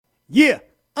Yeah,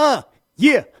 yeah,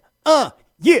 yeah,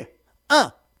 yeah.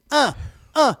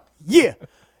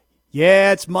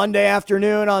 Yeah, it's Monday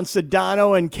afternoon on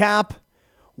Sedano and Cap.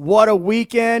 What a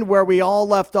weekend. Where we all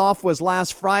left off was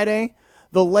last Friday.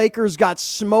 The Lakers got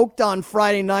smoked on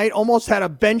Friday night, almost had a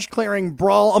bench-clearing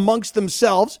brawl amongst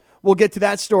themselves. We'll get to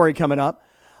that story coming up.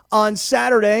 On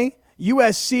Saturday,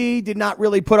 USC did not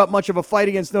really put up much of a fight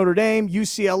against Notre Dame.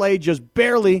 UCLA just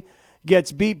barely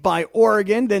gets beat by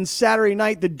Oregon. Then Saturday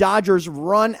night, the Dodgers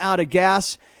run out of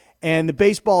gas, and the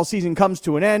baseball season comes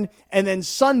to an end. And then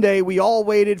Sunday, we all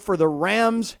waited for the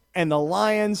Rams and the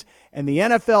Lions and the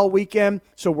NFL weekend.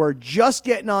 So we're just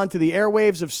getting on to the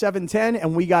airwaves of 710,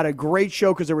 and we got a great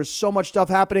show because there was so much stuff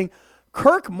happening.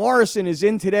 Kirk Morrison is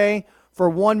in today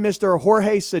for one Mr.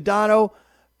 Jorge Sedano.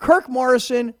 Kirk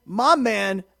Morrison, my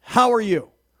man, how are you?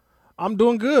 I'm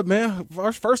doing good, man.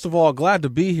 First of all, glad to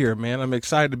be here, man. I'm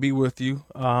excited to be with you.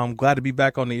 Glad to be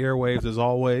back on the airwaves as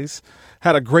always.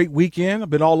 Had a great weekend.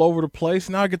 I've been all over the place.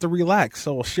 Now I get to relax.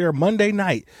 So I'll share Monday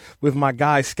night with my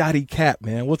guy, Scotty Cap,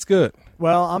 man. What's good?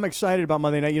 Well, I'm excited about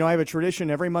Monday night. You know, I have a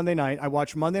tradition every Monday night. I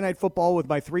watch Monday Night Football with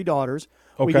my 3 daughters.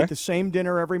 Okay. We get the same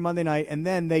dinner every Monday night, and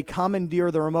then they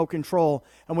commandeer the remote control,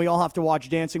 and we all have to watch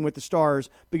Dancing with the Stars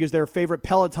because their favorite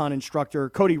Peloton instructor,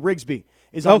 Cody Rigsby,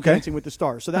 is on Dancing with the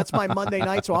Stars. So that's my Monday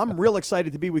night, so I'm real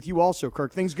excited to be with you also,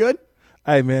 Kirk. Things good?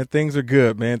 Hey, man, things are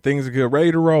good, man. Things are good.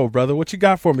 Ready to roll, brother. What you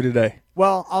got for me today?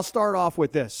 Well, I'll start off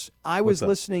with this. I was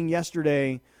listening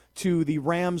yesterday to the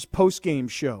Rams postgame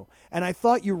show, and I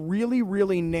thought you really,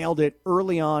 really nailed it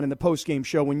early on in the postgame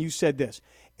show when you said this.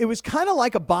 It was kind of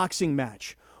like a boxing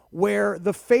match where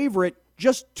the favorite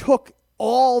just took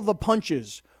all the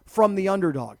punches from the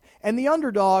underdog, and the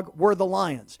underdog were the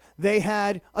Lions. They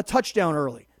had a touchdown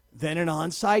early, then an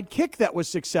onside kick that was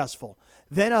successful,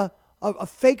 then a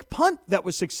fake punt that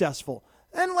was successful,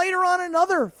 and later on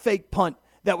another fake punt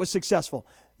that was successful.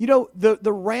 You know,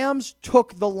 the Rams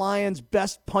took the Lions'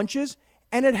 best punches,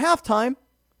 and at halftime,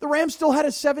 the Rams still had a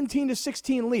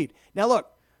 17-16 lead. Now,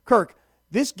 look, Kirk,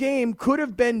 this game could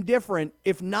have been different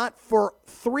if not for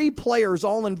 3 players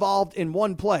all involved in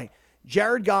one play.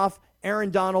 Jared Goff,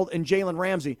 Aaron Donald, and Jalen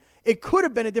Ramsey. It could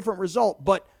have been a different result,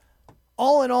 but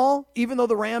all in all, even though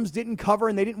the Rams didn't cover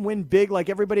and they didn't win big like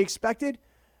everybody expected,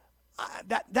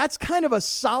 that's kind of a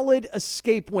solid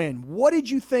escape win. What did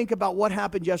you think about what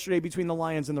happened yesterday between the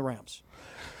Lions and the Rams?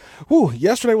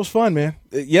 Yesterday was fun, man.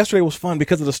 Yesterday was fun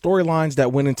because of the storylines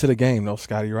that went into the game, though,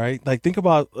 Scotty, right? Like, think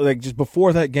about, like, just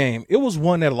before that game, it was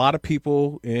one that a lot of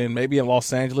people maybe in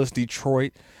Los Angeles,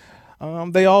 Detroit,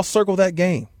 they all circled that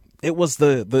game. It was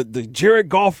the Jared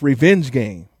Goff revenge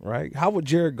game, right? How would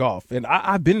Jared Goff, and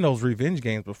I've been in those revenge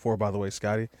games before, by the way,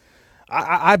 Scotty.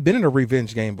 I've been in a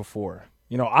revenge game before.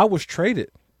 You know, I was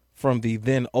traded from the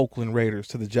then Oakland Raiders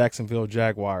to the Jacksonville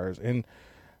Jaguars. And,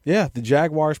 yeah, the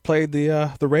Jaguars played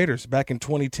the Raiders back in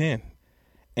 2010.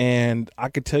 And I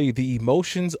could tell you the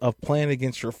emotions of playing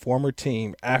against your former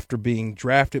team after being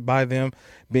drafted by them,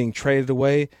 being traded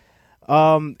away,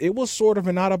 it was sort of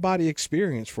an out-of-body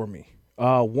experience for me.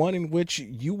 One in which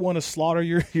you want to slaughter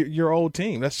your old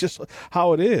team. That's just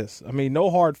how it is. I mean, no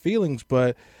hard feelings,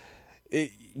 but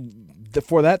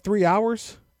for that 3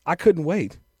 hours – I couldn't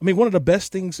wait. I mean, one of the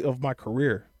best things of my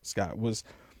career, Scott, was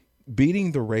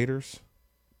beating the Raiders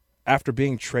after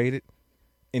being traded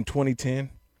in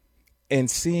 2010 and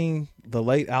seeing the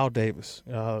late Al Davis,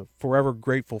 forever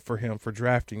grateful for him for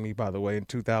drafting me, by the way, in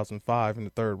 2005 in the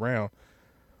 3rd round.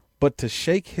 But to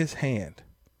shake his hand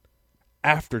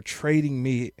after trading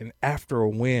me and after a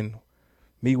win,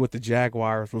 me with the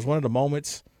Jaguars, was one of the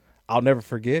moments I'll never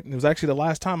forget. And it was actually the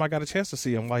last time I got a chance to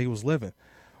see him while he was living.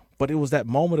 But it was that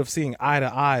moment of seeing eye to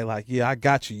eye, like, yeah, I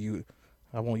got you.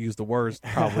 I won't use the words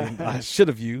probably I should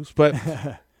have used, but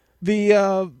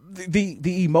the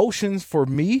emotions for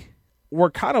me were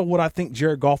kind of what I think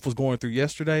Jared Goff was going through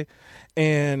yesterday,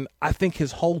 and I think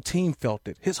his whole team felt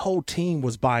it. His whole team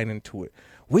was buying into it.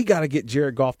 We got to get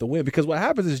Jared Goff to win, because what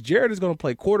happens is Jared is going to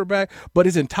play quarterback, but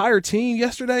his entire team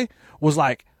yesterday was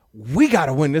like, we got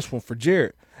to win this one for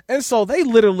Jared. And so they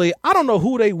literally, I don't know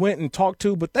who they went and talked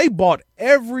to, but they bought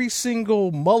every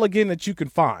single mulligan that you can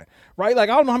find, right? Like,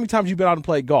 I don't know how many times you've been out and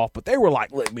played golf, but they were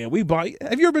like, look, man, we buy.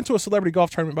 Have you ever been to a celebrity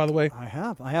golf tournament, by the way? I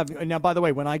have. Now, by the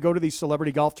way, when I go to these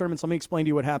celebrity golf tournaments, let me explain to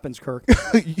you what happens, Kirk.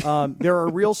 There are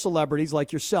real celebrities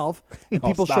like yourself, and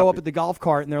people show up at the golf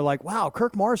cart, and they're like, wow,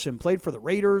 Kirk Morrison played for the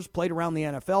Raiders, played around the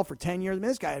NFL for 10 years. I mean,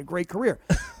 this guy had a great career.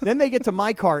 Then they get to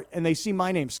my cart, and they see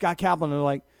my name, Scott Kaplan, and they're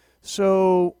like,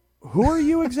 so who are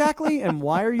you exactly, and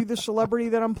why are you the celebrity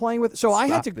that I'm playing with? So I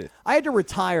had to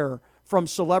retire from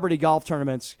celebrity golf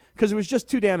tournaments because it was just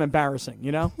too damn embarrassing,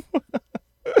 you know?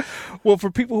 Well,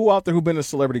 for people who out there who've been to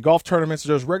celebrity golf tournaments,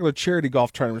 there's regular charity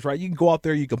golf tournaments, right? You can go out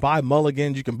there, you can buy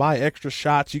mulligans, you can buy extra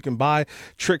shots, you can buy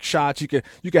trick shots, you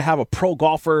can have a pro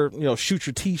golfer, shoot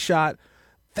your tee shot.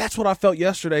 That's what I felt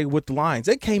yesterday with the Lions.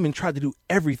 They came and tried to do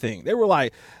everything. They were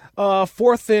like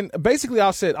fourth and basically I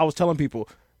was telling people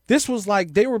this was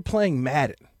like they were playing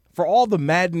Madden. For all the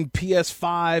Madden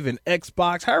PS5 and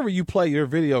Xbox, however you play your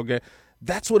video game,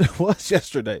 that's what it was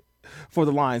yesterday for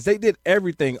the Lions. They did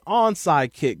everything,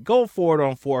 onside kick, go for it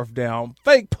on fourth down,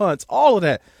 fake punts, all of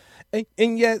that.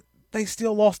 And yet they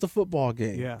still lost the football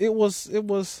game. Yeah. It was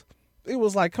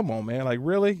like, come on, man. Like,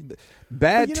 really?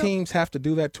 Bad teams have to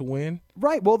do that to win?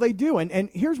 Right. Well, they do. And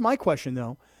here's my question,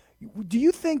 though. Do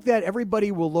you think that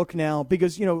everybody will look now,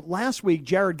 because, last week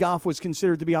Jared Goff was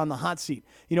considered to be on the hot seat.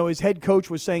 His head coach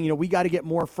was saying, we got to get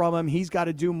more from him. He's got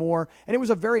to do more. And it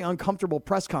was a very uncomfortable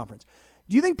press conference.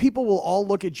 Do you think people will all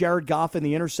look at Jared Goff and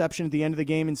the interception at the end of the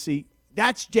game and see,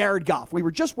 that's Jared Goff? We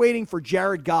were just waiting for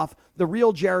Jared Goff, the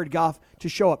real Jared Goff, to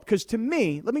show up. Because to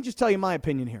me, let me just tell you my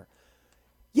opinion here.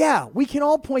 Yeah, we can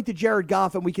all point to Jared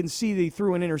Goff and we can see that he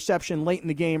threw an interception late in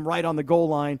the game right on the goal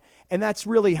line, and that's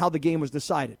really how the game was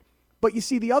decided. But you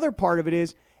see, the other part of it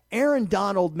is Aaron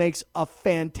Donald makes a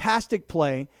fantastic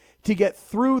play to get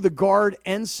through the guard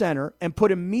and center and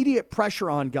put immediate pressure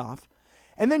on Goff.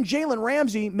 And then Jalen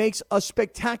Ramsey makes a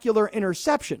spectacular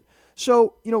interception.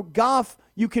 So, Goff,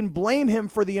 you can blame him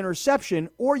for the interception,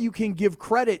 or you can give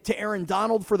credit to Aaron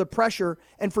Donald for the pressure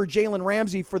and for Jalen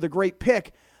Ramsey for the great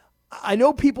pick. I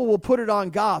know people will put it on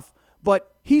Goff,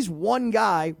 but he's one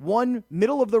guy, one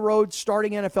middle-of-the-road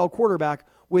starting NFL quarterback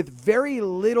with very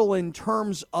little in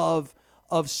terms of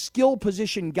skill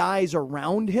position guys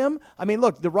around him. I mean,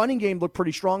 look, the running game looked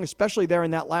pretty strong, especially there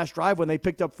in that last drive when they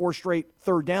picked up 4 straight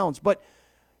third downs. But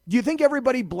do you think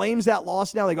everybody blames that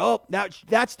loss now? Like, oh,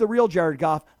 that's the real Jared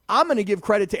Goff. I'm going to give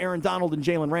credit to Aaron Donald and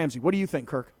Jalen Ramsey. What do you think,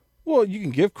 Kirk? Well, you can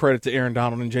give credit to Aaron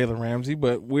Donald and Jalen Ramsey,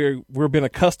 but we've been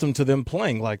accustomed to them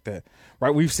playing like that,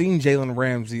 right? We've seen Jalen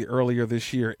Ramsey earlier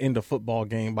this year end a football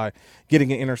game by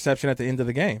getting an interception at the end of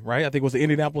the game, right? I think it was the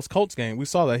Indianapolis Colts game. We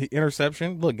saw that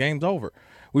interception. Look, game's over.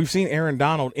 We've seen Aaron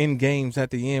Donald end games at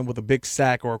the end with a big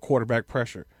sack or a quarterback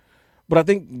pressure. But I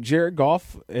think Jared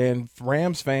Goff and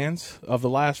Rams fans of the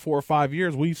last 4 or 5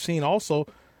 years, we've seen also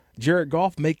Jared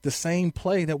Goff make the same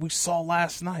play that we saw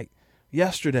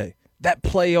yesterday. That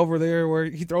play over there where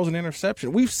he throws an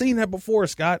interception. We've seen that before,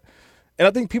 Scott. And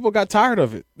I think people got tired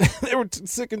of it. They were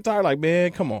sick and tired, like, man,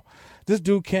 come on. This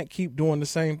dude can't keep doing the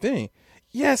same thing.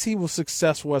 Yes, he was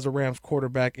successful as a Rams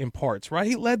quarterback in parts, right?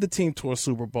 He led the team to a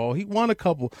Super Bowl. He won a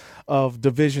couple of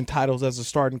division titles as a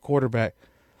starting quarterback.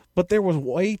 But there was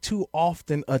way too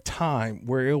often a time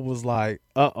where it was like,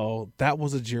 that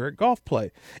was a Jared Goff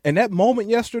play. And that moment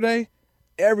yesterday,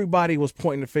 everybody was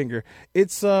pointing the finger.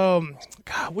 It's,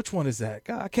 which one is that?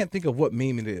 God, I can't think of what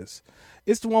meme it is.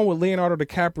 It's the one with Leonardo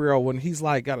DiCaprio when he's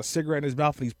like got a cigarette in his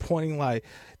mouth and he's pointing like,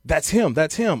 that's him.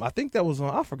 I think that was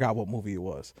I forgot what movie it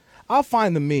was. I'll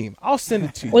find the meme. I'll send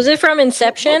it to you. Was it from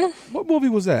Inception? What movie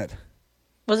was that?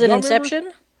 Was it Inception?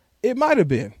 Remember? It might have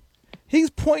been. He's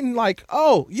pointing like,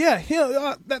 oh, yeah,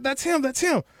 him. That's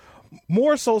him.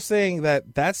 More so saying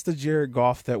that that's the Jared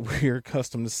Goff that we're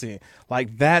accustomed to seeing.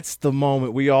 Like, that's the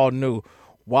moment we all knew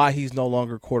why he's no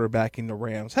longer quarterbacking the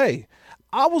Rams. Hey,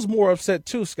 I was more upset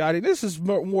too, Scotty. This is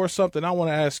more something I want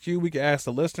to ask you. We can ask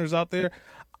the listeners out there.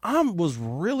 I was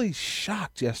really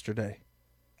shocked yesterday.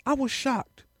 I was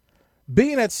shocked.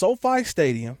 Being at SoFi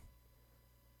Stadium,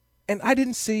 and I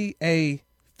didn't see a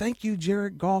thank you,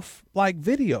 Jared Goff, like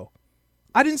video.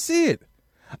 I didn't see it.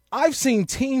 I've seen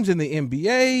teams in the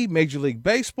NBA, Major League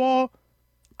Baseball.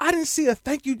 I didn't see a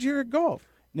thank you, Jared Goff.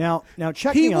 Now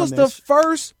check me on this. He was the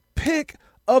first pick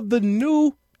of the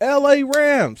new L.A.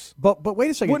 Rams. But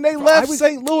wait a second. When they left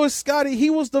St. Louis, Scotty, he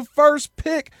was the first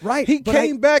pick. Right. He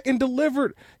came back and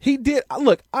delivered. He did.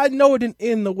 Look, I know it didn't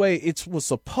end the way it was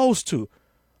supposed to,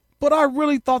 but I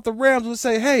really thought the Rams would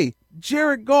say, hey,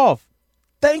 Jared Goff,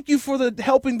 thank you for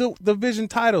helping the division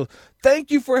title.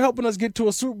 Thank you for helping us get to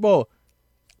a Super Bowl.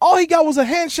 All he got was a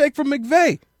handshake from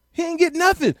McVay. He didn't get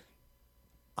nothing.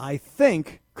 I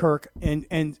think, Kirk,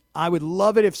 and I would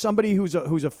love it if somebody who's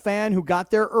a fan who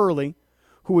got there early,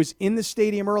 who was in the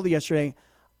stadium early yesterday,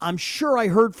 I'm sure I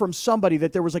heard from somebody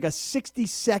that there was like a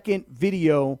 60-second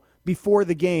video before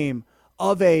the game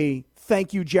of a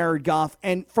thank you, Jared Goff.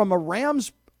 And from a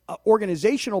Rams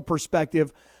organizational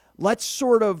perspective, let's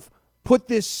sort of put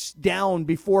this down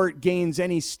before it gains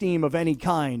any steam of any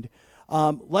kind.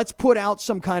 Let's put out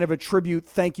some kind of a tribute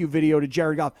thank you video to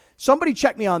Jared Goff. Somebody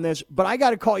checked me on this, but I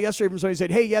got a call yesterday from somebody who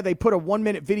said, hey, yeah, they put a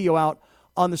 1-minute video out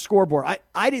on the scoreboard.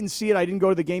 I didn't see it. I didn't go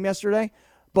to the game yesterday.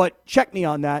 But check me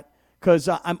on that, because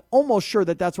I'm almost sure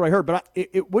that that's what I heard. But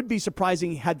it would be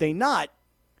surprising had they not.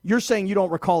 You're saying you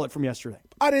don't recall it from yesterday.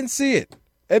 I didn't see it.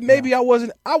 And maybe I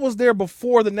was there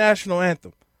before the national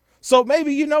anthem. So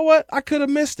maybe, you know what? I could have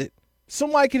missed it.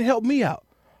 Somebody can help me out.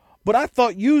 But I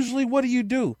thought usually what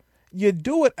do? You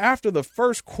do it after the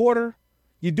first quarter.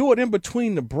 You do it in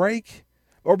between the break,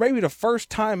 or maybe the first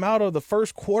time out of the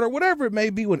first quarter, whatever it may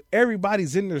be, when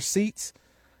everybody's in their seats.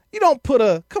 You don't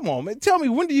come on, man. Tell me,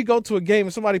 when do you go to a game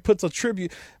and somebody puts a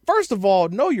tribute? First of all,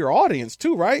 know your audience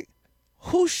too, right?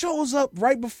 Who shows up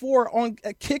right before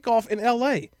a kickoff in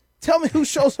L.A.? Tell me who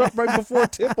shows up right before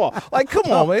tip-off. Like,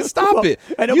 come on, man. Stop it.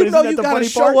 You know you got to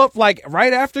show up, like,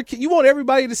 right after. You want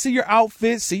everybody to see your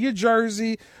outfit, see your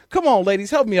jersey. Come on,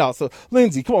 ladies. Help me out. So,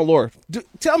 Lindsay, come on, Laura.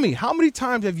 Tell me, how many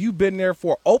times have you been there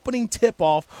for opening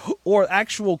tip-off or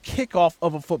actual kickoff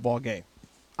of a football game?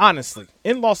 Honestly,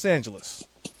 in Los Angeles.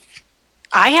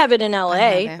 I have it in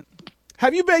L.A.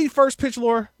 Have you made first pitch,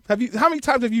 Laura? How many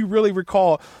times have you really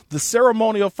recalled the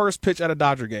ceremonial first pitch at a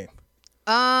Dodger game?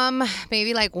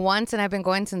 Maybe like once, and I've been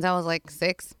going since I was like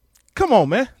 6. Come on,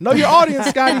 man. Know your audience,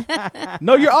 Scotty.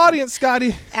 Know your audience,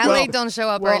 Scotty. LA don't show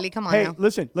up early. Come on now.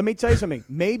 Listen, let me tell you something.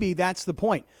 Maybe that's the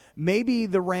point. Maybe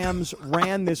the Rams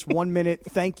ran this 1 minute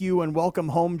thank you and welcome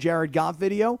home Jared Goff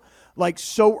video like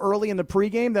so early in the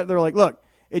pregame that they're like, look,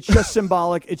 it's just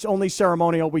symbolic. It's only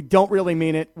ceremonial. We don't really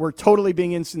mean it. We're totally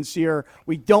being insincere.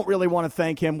 We don't really want to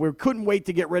thank him. We couldn't wait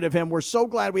to get rid of him. We're so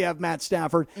glad we have Matt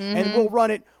Stafford. And we'll run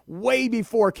it way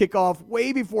before kickoff,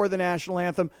 way before the national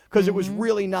anthem, because it was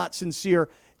really not sincere.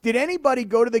 Did anybody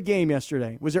go to the game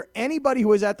yesterday? Was there anybody who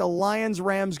was at the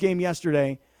Lions-Rams game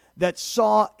yesterday that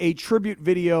saw a tribute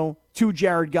video to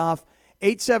Jared Goff?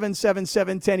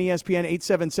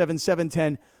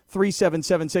 877-710-ESPN,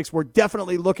 877-710-3776. We're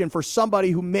definitely looking for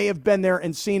somebody who may have been there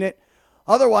and seen it.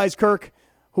 Otherwise, Kirk,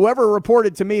 whoever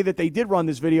reported to me that they did run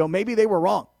this video, maybe they were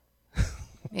wrong.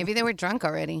 Maybe they were drunk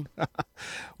already.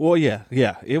 Well, yeah.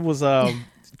 It was,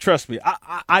 trust me,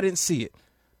 I didn't see it.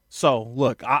 So,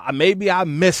 look, maybe I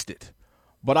missed it.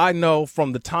 But I know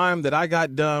from the time that I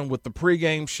got done with the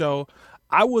pregame show,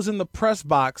 I was in the press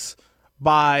box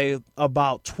by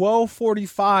about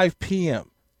 12:45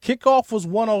 p.m. Kickoff was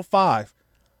 1:05.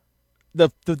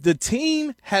 The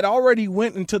team had already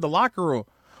went into the locker room.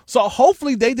 So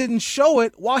hopefully they didn't show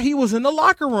it while he was in the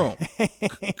locker room.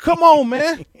 Come on,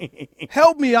 man.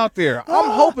 Help me out there.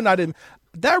 I'm hoping I didn't.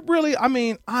 That really, I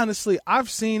mean, honestly, I've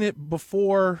seen it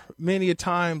before many a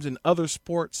times in other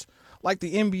sports, like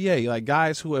the NBA, like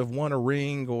guys who have won a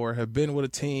ring or have been with a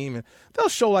team, and they'll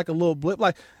show like a little blip.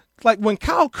 Like when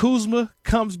Kyle Kuzma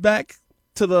comes back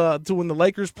to when the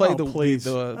Lakers play the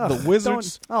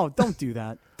Wizards. Don't do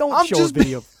that. Don't show a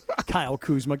video of Kyle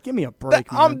Kuzma. Give me a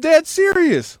break, man. I'm dead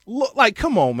serious. Look, like,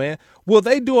 come on, man. Will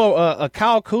they do a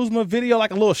Kyle Kuzma video,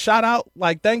 like a little shout out?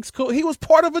 Like, thanks, he was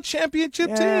part of a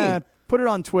championship team. Put it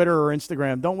on Twitter or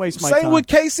Instagram. Don't waste my time. Same with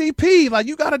KCP. Like,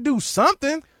 you got to do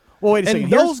something. Well, wait a second.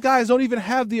 And those guys don't even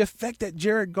have the effect that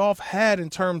Jared Goff had in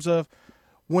terms of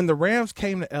when the Rams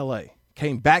came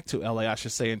back to L.A., I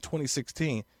should say, in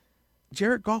 2016.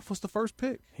 Jared Goff was the first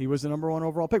pick. He was the number 1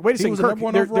 overall pick. Wait a second, he was Kirk, the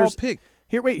number 1 overall pick.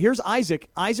 Here's Isaac.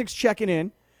 Isaac's checking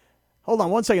in. Hold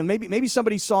on 1 second. Maybe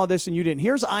somebody saw this and you didn't.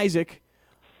 Here's Isaac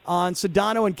on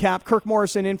Sedano and Cap. Kirk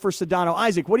Morrison in for Sedano.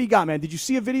 Isaac, what do you got, man? Did you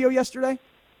see a video yesterday?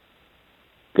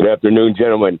 Good afternoon,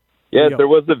 gentlemen. Yes, there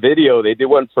was a video. They did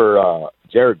one for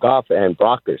Jared Goff and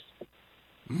Brockers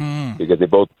because they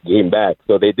both came back.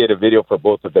 So they did a video for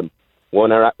both of them,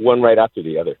 one right after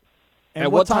the other. And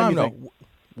at what time though?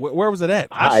 Where was it at?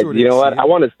 You know what? I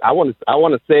want to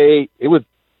say it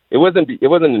wasn't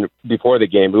before the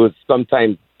game. It was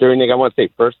sometime during the, I want to say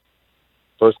first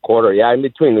quarter. Yeah, in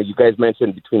between. You guys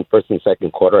mentioned between first and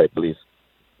second quarter, I believe.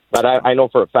 But I know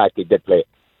for a fact they did play it.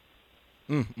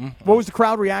 Mm-hmm. What was the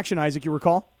crowd reaction, Isaac? You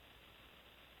recall?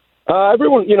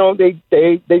 Everyone, they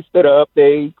stood up,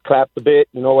 they clapped a bit,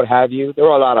 what have you. There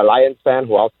were a lot of Lions fans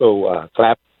who also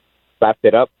clapped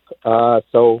it up.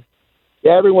 So,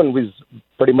 yeah, everyone was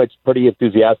pretty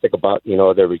enthusiastic about,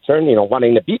 their return,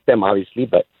 wanting to beat them, obviously,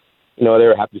 but, they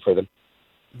were happy for them.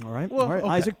 All right. Well, all right.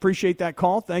 Okay. Isaac, appreciate that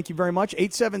call. Thank you very much.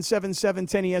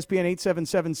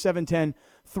 877-710-ESPN,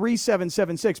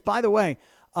 877-710-3776. By the way,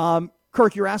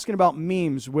 Kirk, you're asking about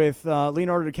memes with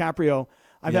Leonardo DiCaprio.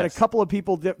 I've had a couple of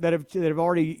people that have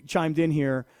already chimed in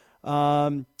here.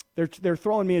 They're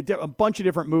throwing me a bunch of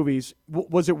different movies.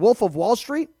 Was it Wolf of Wall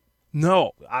Street?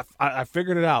 No, I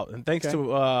figured it out, and thanks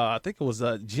to I think it was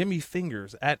Jimmy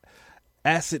Fingers at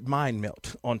Acid Mind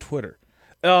Melt on Twitter,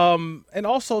 and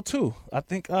also too I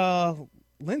think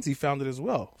Lindsay found it as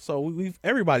well. So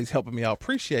everybody's helping me out.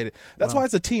 Appreciate it. That's why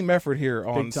it's a team effort here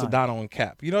on Sedano and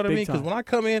Cap. You know what I mean? Because when I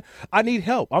come in, I need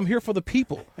help. I'm here for the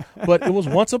people. But it was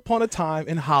Once Upon a Time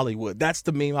in Hollywood. That's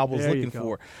the meme I was looking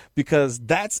for. Because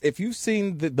if you've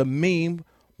seen the meme,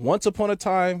 Once Upon a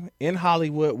Time in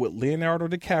Hollywood with Leonardo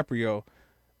DiCaprio,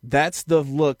 that's the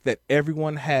look that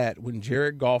everyone had when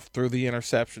Jared Goff threw the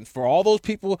interceptions. For all those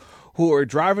people who are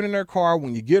driving in their car,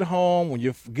 when you get home, when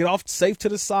you get off safe to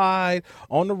the side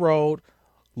on the road,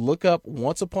 look up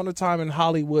Once Upon a Time in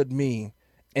Hollywood meme.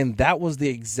 And that was the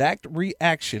exact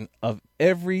reaction of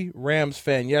every Rams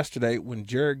fan yesterday when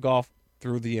Jared Goff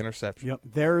threw the interception. Yep,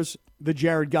 there's the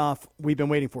Jared Goff we've been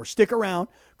waiting for. Stick around.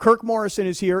 Kirk Morrison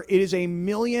is here. It is a $1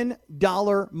 million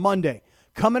Monday.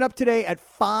 Coming up today at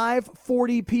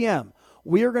 5:40 p.m.,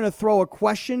 we are going to throw a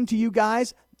question to you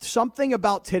guys, something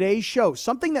about today's show,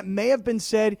 something that may have been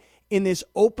said in this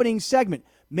opening segment.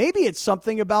 Maybe it's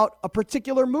something about a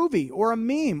particular movie or a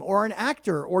meme or an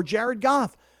actor or Jared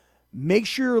Goff. Make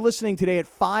sure you're listening today at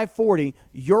 5:40.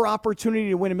 Your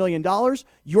opportunity to win $1 million,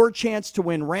 your chance to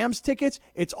win Rams tickets.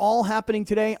 It's all happening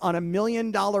today on $1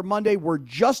 million Monday. We're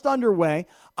just underway.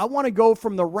 I want to go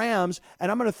from the Rams,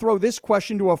 and I'm going to throw this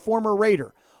question to a former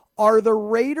Raider. Are the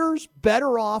Raiders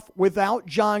better off without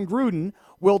John Gruden?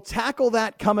 We'll tackle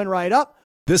that coming right up.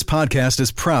 This podcast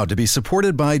is proud to be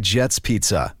supported by Jets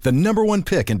Pizza, the #1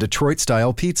 pick in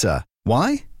Detroit-style pizza.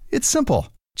 Why? It's simple.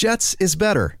 Jets is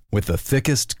better. With the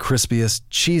thickest, crispiest,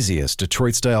 cheesiest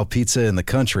Detroit-style pizza in the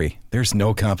country, there's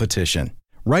no competition.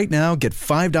 Right now, get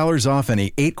 $5 off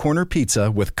any 8-corner pizza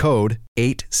with code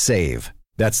 8SAVE.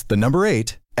 That's the number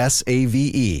 8,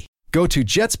 SAVE. Go to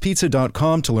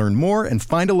jetspizza.com to learn more and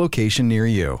find a location near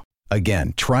you.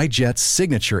 Again, try Jet's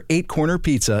signature 8-corner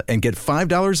pizza and get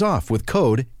 $5 off with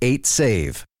code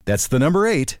 8SAVE. That's the number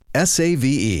 8,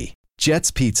 SAVE.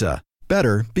 Jet's Pizza.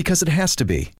 Better because it has to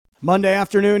be. Monday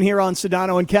afternoon here on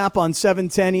Sedano and Cap on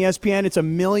 710 ESPN. It's $1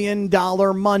 million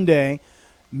Monday.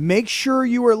 Make sure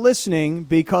you are listening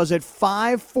because at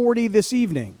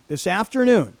 5:40 this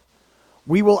afternoon,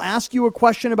 we will ask you a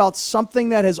question about something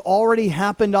that has already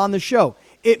happened on the show.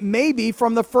 It may be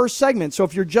from the first segment. So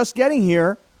if you're just getting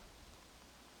here,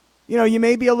 you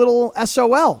may be a little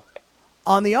SOL.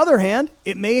 On the other hand,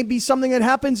 it may be something that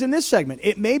happens in this segment.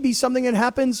 It may be something that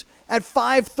happens at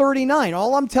 5:39.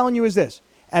 All I'm telling you is this.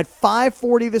 At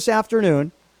 5:40 this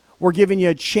afternoon, we're giving you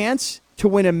a chance to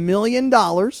win $1 million.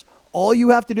 All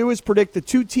you have to do is predict the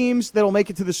two teams that will make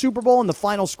it to the Super Bowl and the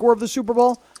final score of the Super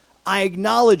Bowl. I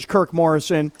acknowledge, Kirk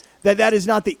Morrison, that is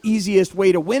not the easiest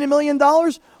way to win $1 million,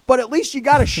 but at least you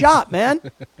got a shot, man.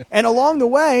 And along the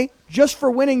way, just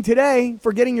for winning today,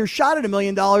 for getting your shot at $1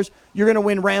 million, you're going to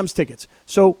win Rams tickets.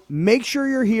 So make sure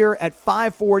you're here at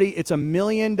 5:40. It's $1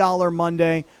 million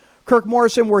Monday. Kirk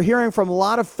Morrison, we're hearing from a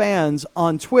lot of fans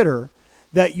on Twitter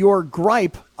that your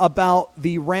gripe about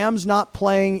the Rams not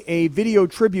playing a video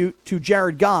tribute to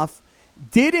Jared Goff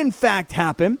did in fact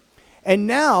happen. And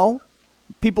now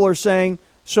people are saying,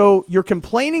 so you're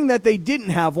complaining that they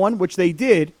didn't have one, which they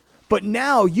did, but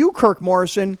now you, Kirk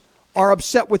Morrison, are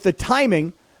upset with the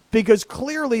timing because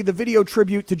clearly the video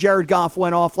tribute to Jared Goff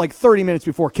went off like 30 minutes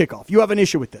before kickoff. You have an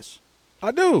issue with this.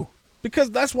 I do.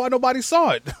 Because that's why nobody saw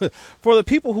it. For the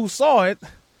people who saw it,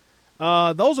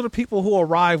 those are the people who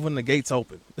arrive when the gates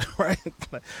open, right?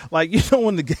 Like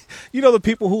when the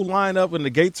people who line up when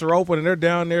the gates are open and they're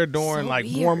down there doing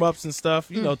warm-ups and stuff,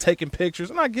 taking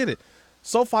pictures, and I get it.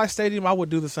 SoFi Stadium, I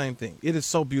would do the same thing. It is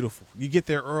so beautiful. You get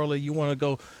there early, you want to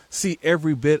go see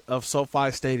every bit of SoFi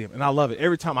Stadium, and I love it.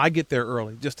 Every time I get there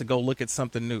early just to go look at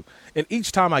something new. And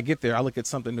each time I get there, I look at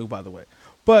something new, by the way.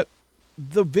 But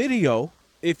the video,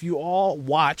 if you all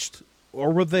watched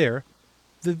or were there,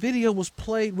 the video was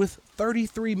played with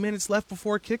 33 minutes left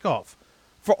before kickoff.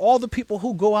 For all the people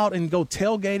who go out and go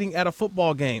tailgating at a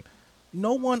football game,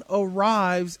 no one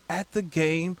arrives at the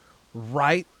game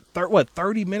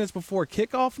 30 minutes before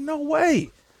kickoff? No way.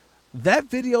 That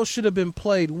video should have been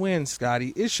played when,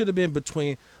 Scotty? It should have been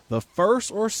between the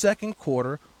first or second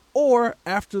quarter or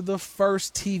after the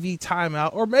first TV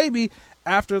timeout or maybe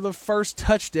after the first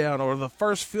touchdown or the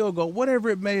first field goal, whatever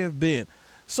it may have been.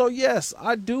 So, yes,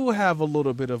 I do have a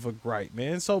little bit of a gripe,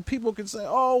 man. So people can say,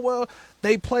 oh, well,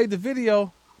 they played the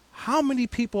video. How many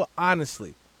people,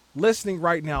 honestly, listening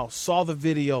right now saw the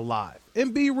video live?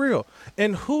 And be real.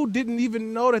 And who didn't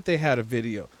even know that they had a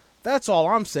video? That's all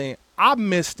I'm saying. I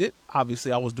missed it.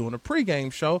 Obviously, I was doing a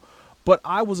pregame show. But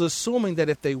I was assuming that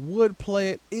if they would play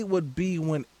it, it would be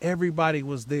when everybody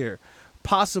was there.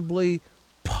 Possibly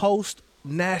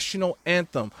post-national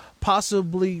anthem.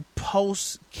 Possibly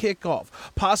post-kickoff.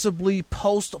 Possibly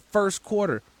post-first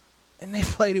quarter. And they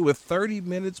played it with 30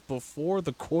 minutes before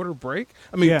the quarter break.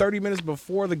 I mean, 30 minutes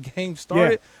before the game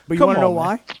started. Yeah. But you want to know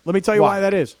why? Let me tell you why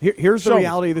that is. Here's the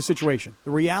reality of the situation.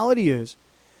 The reality is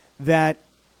that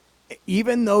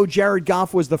even though Jared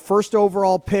Goff was the first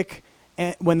overall pick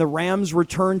when the Rams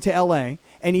returned to L.A.,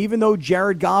 and even though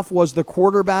Jared Goff was the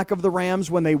quarterback of the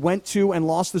Rams when they went to and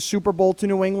lost the Super Bowl to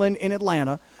New England in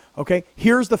Atlanta, okay,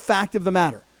 here's the fact of the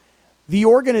matter. The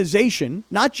organization,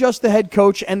 not just the head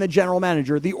coach and the general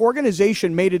manager, the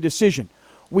organization made a decision.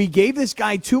 We gave this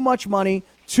guy too much money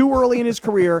too early in his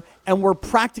career, and we're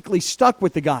practically stuck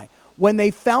with the guy. When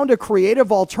they found a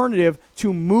creative alternative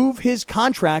to move his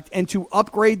contract and to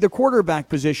upgrade the quarterback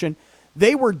position,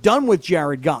 they were done with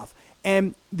Jared Goff.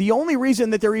 And the only reason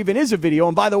that there even is a video,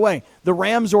 and by the way, the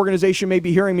Rams organization may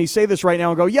be hearing me say this right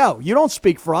now and go, yo, you don't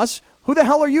speak for us. Who the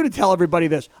hell are you to tell everybody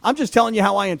this? I'm just telling you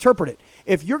how I interpret it.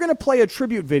 If you're going to play a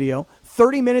tribute video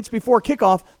 30 minutes before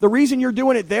kickoff, the reason you're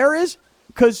doing it there is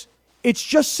because it's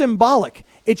just symbolic.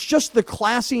 It's just the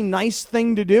classy, nice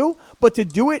thing to do. But to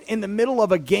do it in the middle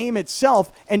of a game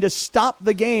itself and to stop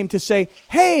the game to say,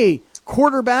 hey,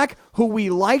 quarterback who we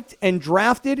liked and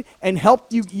drafted and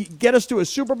helped you get us to a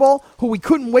Super Bowl, who we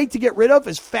couldn't wait to get rid of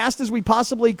as fast as we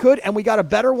possibly could, and we got a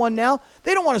better one now.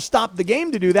 They don't want to stop the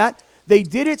game to do that. They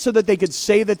did it so that they could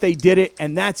say that they did it,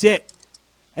 and that's it.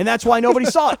 And that's why nobody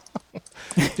saw it.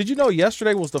 Did you know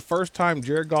yesterday was the first time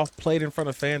Jared Goff played in front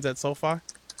of fans at SoFi?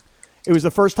 It was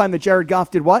the first time that Jared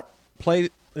Goff did what?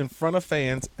 Played in front of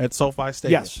fans at SoFi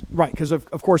Stadium. Yes, right, because of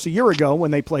course a year ago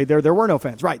when they played there were no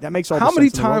fans. Right, that makes all the sense. How many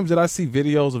times did I see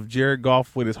videos of Jared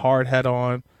Goff with his hard hat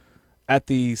on at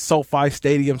the SoFi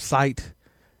Stadium site?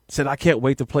 Said, I can't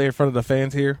wait to play in front of the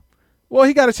fans here. Well,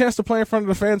 he got a chance to play in front of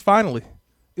the fans finally.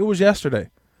 It was yesterday.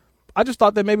 I just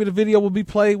thought that maybe the video would be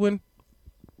played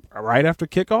right after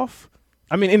kickoff.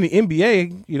 I mean, in the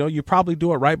NBA, you probably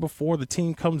do it right before the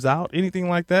team comes out, anything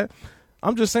like that.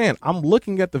 I'm just saying, I'm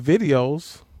looking at the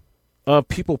videos of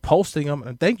people posting them,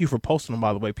 and thank you for posting them,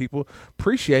 by the way, people.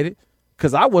 Appreciate it,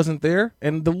 because I wasn't there,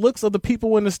 and the looks of the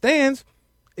people in the stands,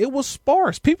 it was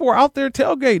sparse. People were out there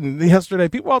tailgating yesterday.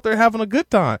 People were out there having a good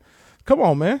time. Come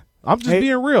on, man. I'm just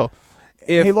being real.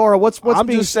 Hey, Laura, what's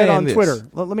being said on Twitter?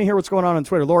 Let me hear what's going on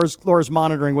Twitter. Laura's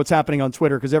monitoring what's happening on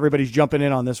Twitter because everybody's jumping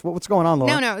in on this. What's going on,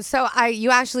 Laura? No. So you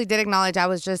actually did acknowledge. I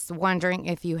was just wondering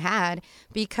if you had,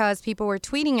 because people were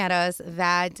tweeting at us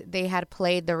that they had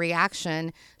played the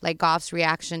reaction, like Goff's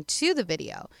reaction to the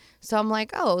video. So I'm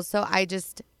like, I was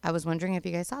wondering if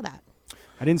you guys saw that.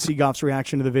 I didn't see Goff's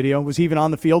reaction to the video. Was he even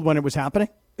on the field when it was happening?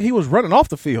 He was running off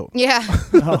the field. Yeah.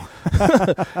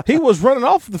 He was running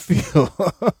off the field.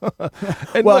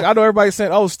 And look, I know everybody's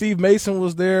saying, oh, Steve Mason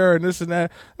was there and this and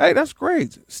that. Hey, that's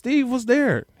great. Steve was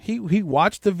there. He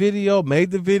watched the video,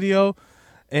 made the video,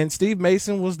 and Steve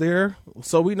Mason was there.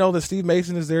 So we know that Steve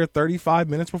Mason is there 35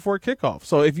 minutes before kickoff.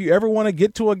 So if you ever want to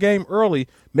get to a game early,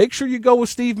 make sure you go with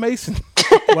Steve Mason.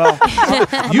 Well,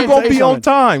 you're going to be on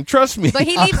time. Trust me. But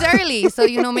he leaves early, so,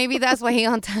 maybe that's why he's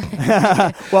on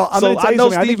time. Well, I know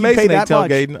Steve Mason ain't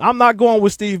tailgating. I'm not going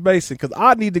with Steve Mason because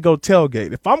I need to go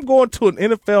tailgate. If I'm going to an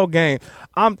NFL game,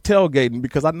 I'm tailgating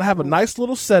because I have a nice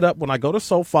little setup when I go to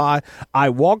SoFi. I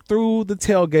walk through the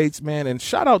tailgates, man, and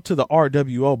shout out to the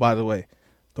RWO, by the way.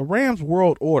 The Rams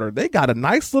World Order. They got a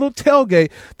nice little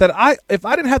tailgate that if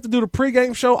I didn't have to do the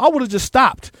pregame show, I would have just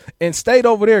stopped and stayed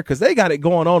over there because they got it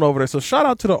going on over there. So shout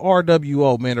out to the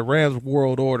RWO, man, the Rams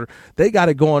World Order. They got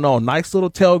it going on. Nice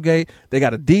little tailgate. They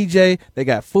got a DJ. They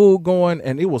got food going,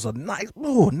 and it was a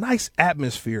nice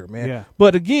atmosphere, man. Yeah.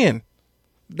 But again,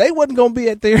 they wasn't going to be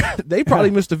at there. They probably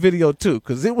missed the video, too,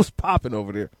 because it was popping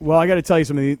over there. Well, I got to tell you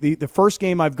something. The first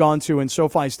game I've gone to in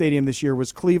SoFi Stadium this year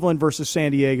was Cleveland versus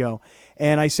San Diego.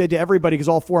 And I said to everybody, because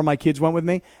all four of my kids went with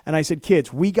me, and I said,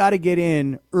 kids, we got to get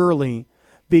in early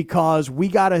because we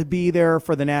got to be there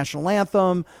for the national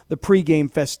anthem, the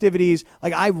pregame festivities.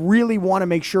 Like, I really want to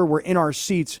make sure we're in our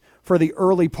seats for the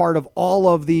early part of all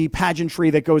of the pageantry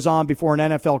that goes on before an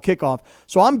NFL kickoff.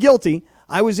 So I'm guilty.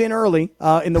 I was in early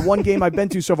in the one game I've been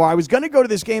to so far. I was going to go to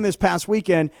this game this past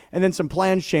weekend, and then some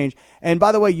plans changed. And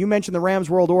by the way, you mentioned the Rams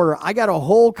World Order. I got a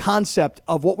whole concept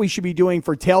of what we should be doing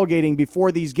for tailgating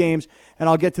before these games, and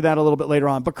I'll get to that a little bit later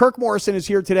on. But Kirk Morrison is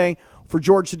here today for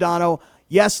George Sedano.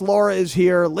 Yes, Laura is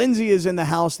here. Lindsay is in the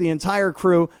house, the entire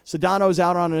crew. Sedano's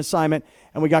out on an assignment,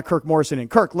 and we got Kirk Morrison in.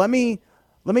 Kirk, let me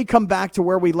come back to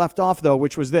where we left off, though,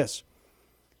 which was this.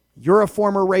 You're a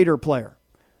former Raider player.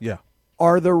 Yeah.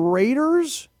 Are the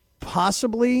Raiders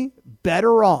possibly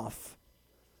better off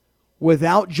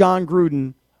without John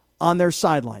Gruden on their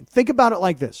sideline? Think about it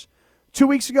like this. 2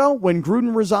 weeks ago, when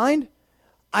Gruden resigned,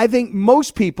 I think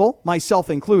most people,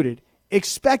 myself included,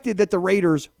 expected that the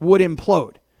Raiders would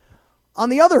implode. On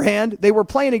the other hand, they were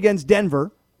playing against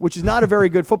Denver, which is not a very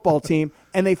good football team,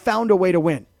 and they found a way to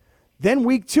win. Then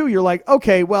week 2, you're like,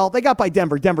 okay, well, they got by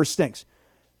Denver. Denver stinks.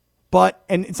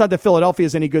 And it's not that Philadelphia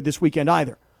is any good this weekend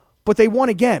either. But they won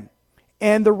again.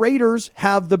 And the Raiders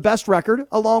have the best record,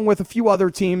 along with a few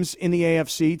other teams in the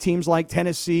AFC, teams like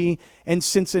Tennessee and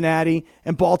Cincinnati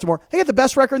and Baltimore. They got the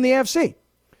best record in the AFC.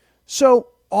 So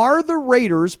are the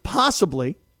Raiders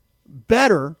possibly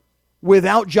better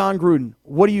without John Gruden?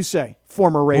 What do you say,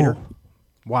 former Raider? Ooh,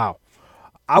 wow.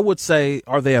 I would say,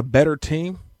 are they a better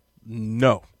team?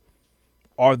 No.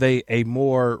 Are they a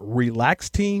more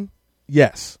relaxed team?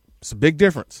 Yes. It's a big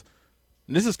difference.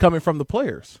 And this is coming from the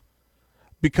players.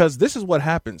 Because this is what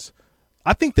happens.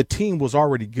 I think the team was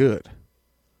already good.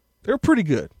 They were pretty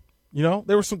good. You know,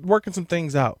 they were working some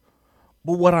things out.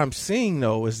 But what I'm seeing,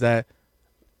 though, is that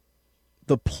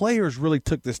the players really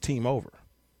took this team over.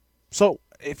 So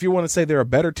if you want to say they're a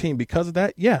better team because of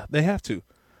that, yeah, they have to.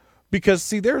 Because,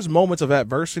 see, there's moments of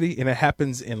adversity, and it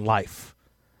happens in life,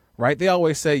 right? They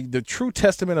always say the true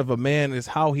testament of a man is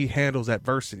how he handles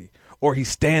adversity, or he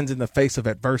stands in the face of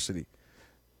adversity.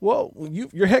 Well, when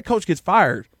your head coach gets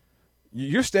fired,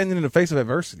 you're standing in the face of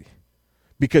adversity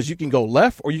because you can go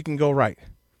left or you can go right.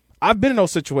 I've been in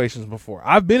those situations before.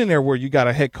 I've been in there where you got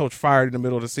a head coach fired in the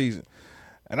middle of the season.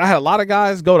 And I had a lot of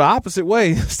guys go the opposite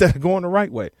way instead of going the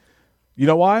right way. You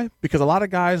know why? Because a lot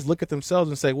of guys look at themselves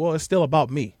and say, well, it's still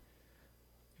about me.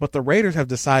 But the Raiders have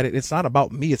decided it's not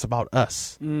about me, it's about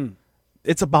us.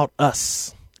 It's about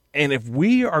us. And if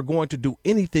we are going to do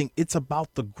anything, it's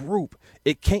about the group.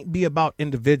 It can't be about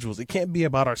individuals. It can't be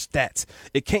about our stats.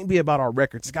 It can't be about our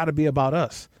records. It's got to be about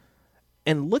us.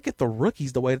 And look at the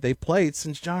rookies, the way that they've played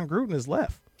since John Gruden has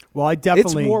left. Well, I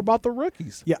definitely. It's more about the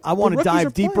rookies. Yeah, I want to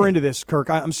dive deeper into this, Kirk.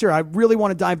 I'm serious. I really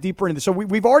want to dive deeper into this. So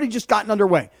we've already just gotten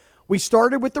underway. We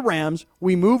started with the Rams.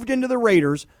 We moved into the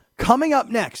Raiders. Coming up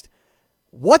next,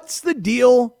 what's the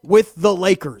deal with the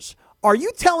Lakers? Are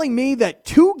you telling me that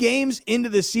 2 games into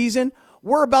the season,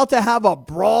 we're about to have a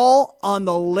brawl on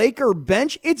the Laker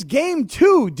bench? It's game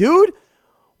 2, dude.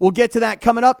 We'll get to that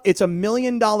coming up. It's $1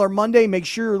 Million Monday. Make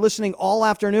sure you're listening all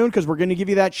afternoon because we're going to give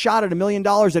you that shot at $1 million at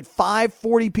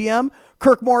 5:40 p.m.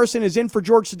 Kirk Morrison is in for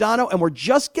George Sedano, and we're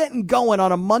just getting going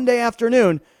on a Monday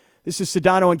afternoon. This is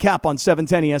Sedano and Cap on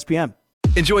 710 ESPN.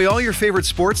 Enjoy all your favorite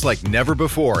sports like never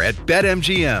before at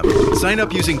BetMGM. Sign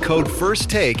up using code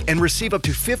FIRSTTAKE and receive up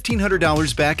to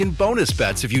 $1,500 back in bonus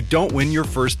bets if you don't win your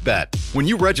first bet. When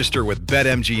you register with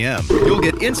BetMGM, you'll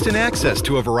get instant access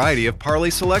to a variety of parlay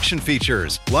selection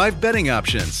features, live betting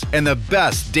options, and the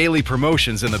best daily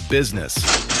promotions in the business.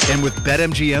 And with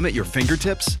BetMGM at your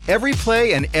fingertips, every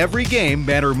play and every game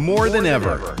matter more than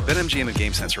ever. BetMGM and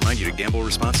GameSense remind you to gamble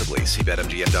responsibly. See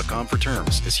BetMGM.com for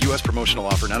terms. This U.S. promotional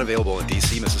offer not available in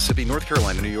D.C., Mississippi, North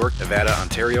Carolina, New York, Nevada,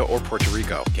 Ontario, or Puerto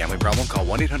Rico. Gambling problem? Call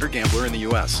 1-800-GAMBLER in the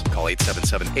U.S. Call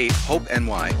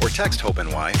 877-8-HOPE-NY or text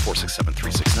HOPE-NY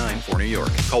 467-369 for New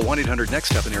York. Call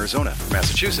 1-800-NEXT-STEP in Arizona. For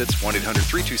Massachusetts,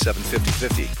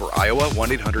 1-800-327-5050. For Iowa,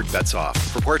 1-800-BETS-OFF.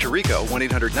 For Puerto Rico,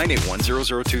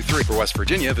 1-800-981-0023. For West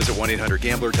Virginia, visit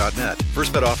 1-800-GAMBLER.net.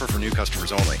 First bet offer for new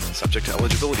customers only. Subject to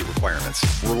eligibility requirements.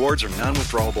 Rewards are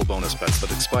non-withdrawable bonus bets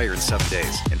that expire in 7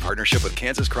 days. In partnership with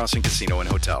Kansas Crossing Casino and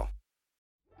Hotel.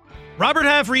 Robert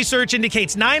Half research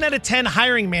indicates 9 out of 10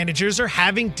 hiring managers are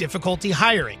having difficulty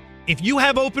hiring. If you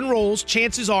have open roles,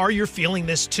 chances are you're feeling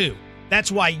this too.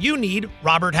 That's why you need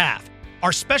Robert Half.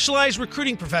 Our specialized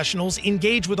recruiting professionals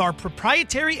engage with our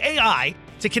proprietary AI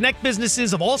to connect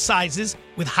businesses of all sizes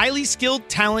with highly skilled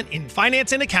talent in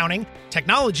finance and accounting,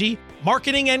 technology,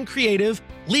 marketing and creative,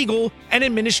 legal, and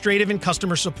administrative and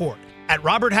customer support. At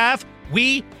Robert Half,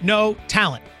 we know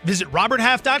talent. Visit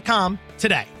roberthalf.com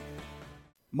today.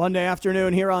 Monday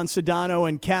afternoon here on Sedano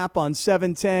and Cap on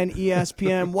 710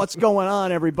 ESPN. What's going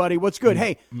on, everybody? What's good?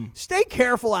 Hey, stay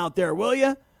careful out there, will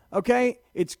you? Okay?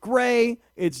 It's gray,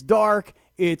 it's dark,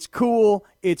 it's cool,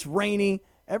 it's rainy.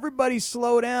 Everybody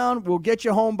slow down. We'll get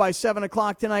you home by 7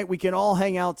 o'clock tonight. We can all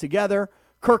hang out together.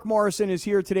 Kirk Morrison is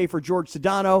here today for George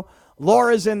Sedano.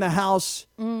 Laura's in the house.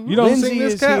 You don't Lindsay sing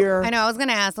this, is Cap? here. I know. I was going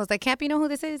to ask. I was like, Cap, you know who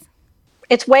this is?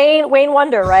 It's Wayne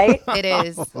Wonder, right? It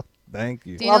is. Thank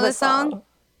you. Do you know this song?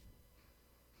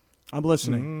 I'm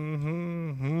listening.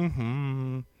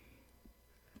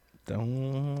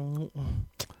 Don't.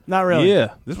 Not really.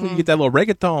 Yeah, this is when you get that little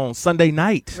reggaeton Sunday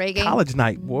night, Reggae? college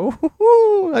night. Whoa,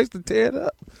 I used to tear it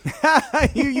up.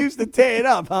 You used to tear it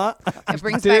up, huh? It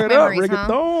brings Tear back it up, memories, huh?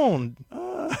 reggaeton.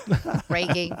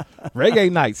 Reggae.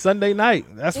 Reggae night, Sunday night.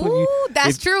 That's when you. Ooh,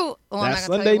 that's true. Oh, I'm That's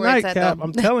not gonna Sunday tell you where night, it's at, Cap. though.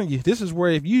 I'm telling you, this is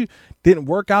where if you didn't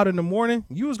work out in the morning,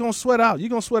 you was gonna sweat out. You're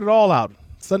gonna sweat it all out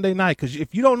Sunday night because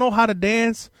if you don't know how to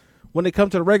dance when it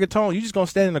comes to the reggaeton, you just going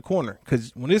to stand in the corner.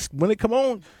 Because when it come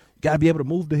on, you got to be able to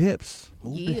move the hips.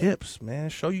 The hips, man.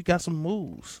 Show you got some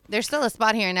moves. There's still a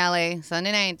spot here in L.A.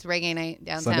 Sunday night, it's reggae night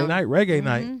downtown. Sunday night, reggae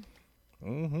night.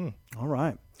 All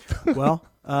right. Well,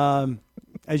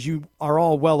 as you are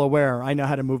all well aware, I know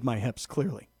how to move my hips,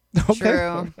 clearly.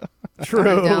 Okay.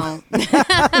 True. I don't.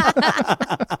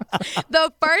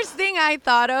 The first thing I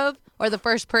thought of, or the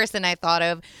first person I thought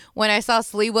of when I saw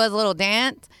Sliwa's little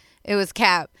dance, it was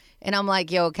Cap. And I'm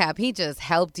like, yo, Cap, he just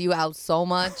helped you out so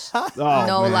much.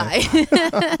 No lie.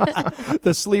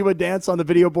 The Sliwa dance on the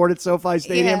video board at SoFi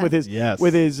Stadium with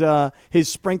his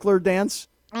sprinkler dance.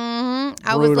 Mm-hmm.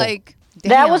 I was like, damn.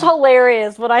 That was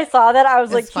hilarious. When I saw that, I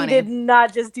was like, funny. he did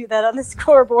not just do that on the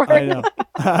scoreboard. I know.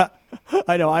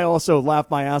 I know. I also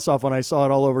laughed my ass off when I saw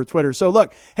it all over Twitter. So,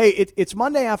 look, hey, it's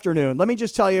Monday afternoon. Let me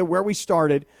just tell you where we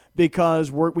started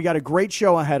because we got a great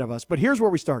show ahead of us. But here's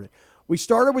where we started. We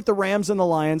started with the Rams and the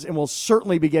Lions, and we'll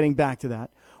certainly be getting back to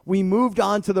that. We moved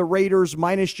on to the Raiders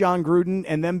minus John Gruden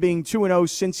and them being 2-0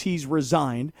 since he's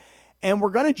resigned. And we're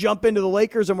going to jump into the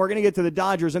Lakers, and we're going to get to the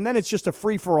Dodgers, and then it's just a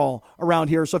free-for-all around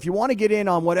here. So if you want to get in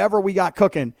on whatever we got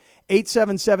cooking,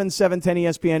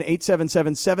 877-710-ESPN,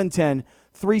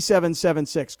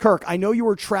 877-710-3776. Kirk, I know you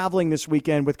were traveling this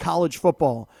weekend with college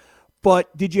football,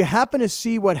 but did you happen to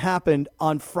see what happened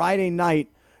on Friday night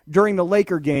during the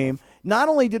Laker game? Not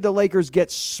only did the Lakers get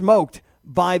smoked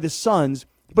by the Suns,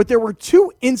 but there were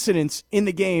two incidents in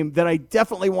the game that I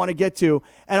definitely want to get to,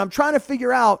 and I'm trying to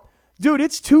figure out, dude,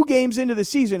 it's 2 games into the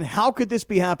season. How could this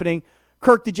be happening?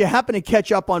 Kirk, did you happen to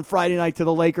catch up on Friday night to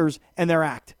the Lakers and their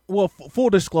act? Well,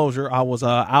 full disclosure, I was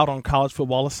out on college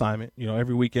football assignment. You know,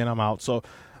 every weekend I'm out. So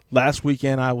last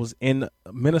weekend I was in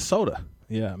Minnesota,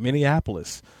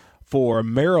 Minneapolis, for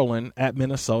Maryland at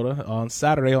Minnesota on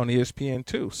Saturday on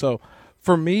ESPN2. So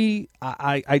for me,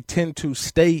 I tend to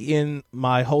stay in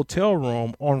my hotel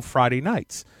room on Friday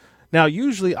nights. Now,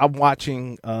 usually I'm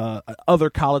watching other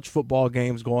college football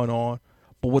games going on,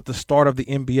 but with the start of the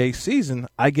NBA season,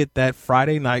 I get that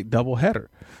Friday night doubleheader.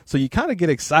 So you kind of get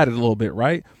excited a little bit,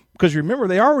 right? Because remember,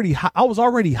 I was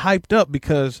already hyped up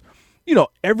because, you know,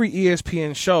 every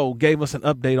ESPN show gave us an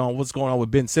update on what's going on with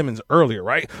Ben Simmons earlier,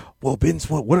 right? Well,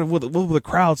 what will the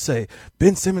crowd say?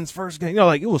 Ben Simmons' first game. You know,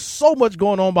 like it was so much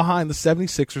going on behind the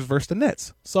 76ers versus the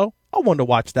Nets. So I wanted to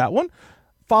watch that one.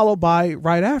 Followed by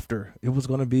right after, it was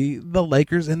going to be the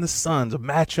Lakers and the Suns, a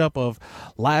matchup of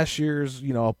last year's,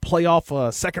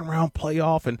 playoff, second round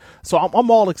playoff, and so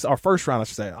I'm all our first round, I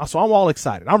should say. So I'm all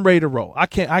excited. I'm ready to roll. I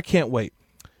can't wait.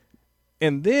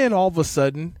 And then all of a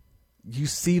sudden, you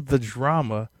see the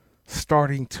drama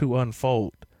starting to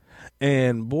unfold,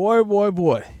 and boy,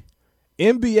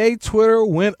 NBA Twitter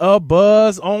went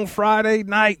abuzz on Friday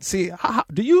night. See,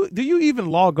 do you even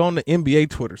log on to NBA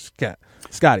Twitter,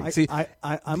 Scotty? See, I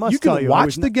must tell you,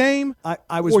 watch the game.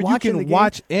 I was or watching you the can game.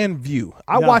 watch and view.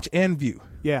 I watch and view.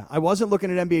 Yeah, I wasn't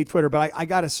looking at NBA Twitter, but I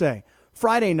got to say,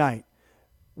 Friday night,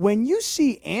 when you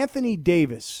see Anthony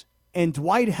Davis and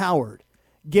Dwight Howard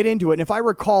get into it, and if I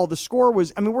recall, the score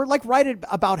was, we're like right at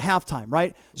about halftime,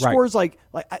 right? Scores like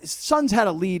Suns had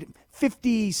a lead,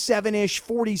 57-ish,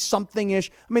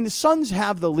 40-something-ish. The Suns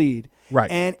have the lead. Right.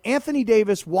 And Anthony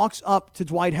Davis walks up to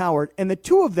Dwight Howard, and the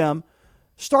two of them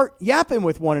start yapping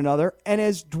with one another. And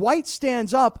as Dwight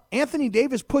stands up, Anthony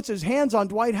Davis puts his hands on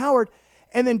Dwight Howard,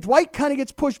 and then Dwight kind of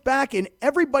gets pushed back, and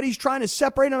everybody's trying to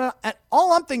separate them. And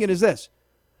all I'm thinking is this,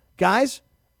 guys,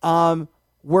 we're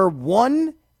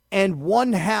 1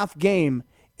 1/2 game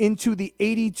into the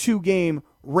 82-game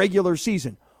regular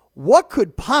season. What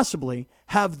could possibly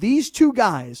have these two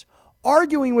guys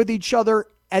arguing with each other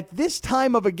at this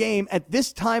time of a game, at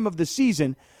this time of the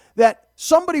season, that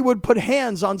somebody would put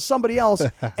hands on somebody else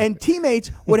and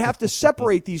teammates would have to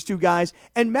separate these two guys,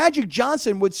 and Magic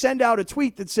Johnson would send out a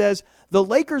tweet that says, the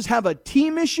Lakers have a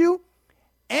team issue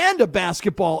and a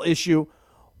basketball issue.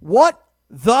 What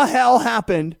the hell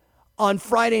happened on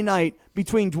Friday night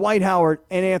between Dwight Howard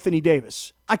and Anthony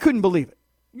Davis? I couldn't believe it.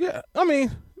 Yeah,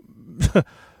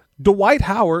 Dwight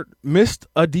Howard missed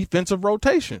a defensive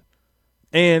rotation,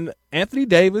 and Anthony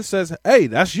Davis says, hey,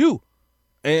 that's you.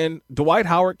 And Dwight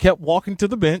Howard kept walking to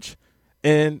the bench,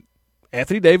 and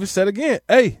Anthony Davis said again,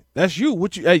 hey, that's you.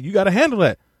 You got to handle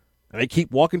that. And they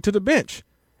keep walking to the bench,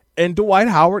 and Dwight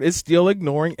Howard is still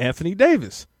ignoring Anthony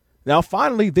Davis. Now,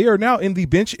 finally, they are now in the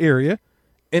bench area,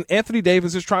 and Anthony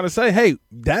Davis is trying to say, hey,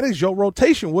 that is your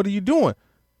rotation. What are you doing?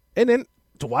 And then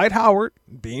Dwight Howard,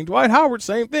 being Dwight Howard,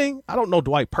 same thing. I don't know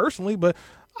Dwight personally, but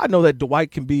I know that Dwight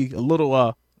can be a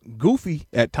little goofy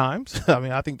at times.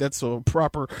 I think that's a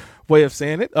proper way of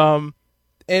saying it.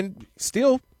 And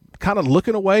still kind of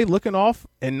looking away, looking off,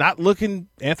 and not looking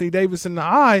Anthony Davis in the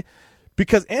eye,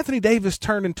 because Anthony Davis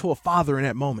turned into a father in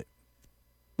that moment.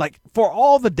 Like, for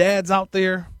all the dads out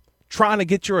there trying to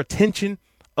get your attention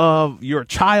of your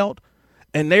child,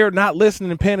 and they're not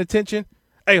listening and paying attention,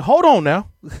 hey, hold on now.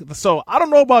 So I don't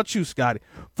know about you, Scotty.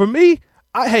 For me,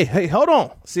 hey, hold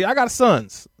on. See, I got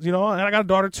sons, and I got a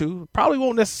daughter too. Probably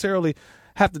won't necessarily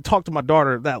have to talk to my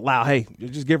daughter that loud. Hey,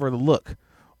 just give her the look.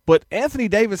 But Anthony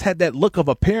Davis had that look of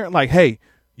a parent like, hey,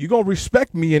 you're going to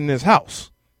respect me in this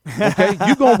house. Okay?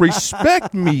 You're going to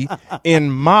respect me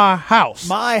in my house.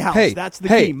 My house. Hey, that's the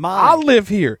key. I live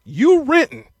here. You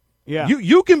renting. Yeah.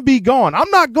 You can be gone. I'm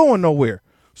not going nowhere.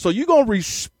 So you're going to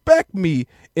respect me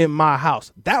in my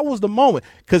house. That was the moment,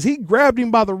 because he grabbed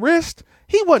him by the wrist.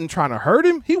 He wasn't trying to hurt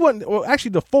him. He wasn't, well,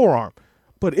 actually the forearm.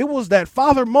 But it was that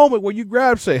father moment where you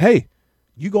grab and say, hey,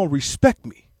 you're going to respect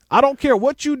me. I don't care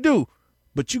what you do,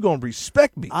 but you're going to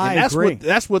respect me. I and agree.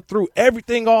 That's what threw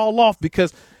everything all off,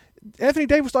 because Anthony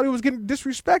Davis thought he was getting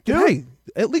disrespected. Dude. Hey,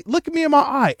 at least look at me in my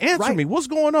eye. Answer me. What's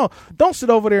going on? Don't sit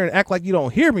over there and act like you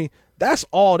don't hear me. That's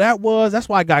all that was. That's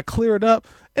why I got cleared up,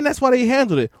 and that's why they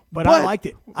handled it. But I liked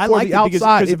it. I for liked the it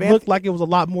outside, because it looked like it was a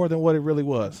lot more than what it really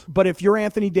was. But if you're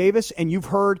Anthony Davis and you've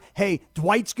heard, hey,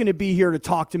 Dwight's going to be here to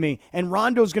talk to me, and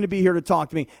Rondo's going to be here to talk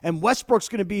to me, and Westbrook's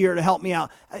going to be here to help me out,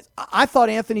 I thought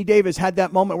Anthony Davis had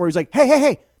that moment where he's like,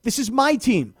 hey, this is my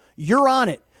team. You're on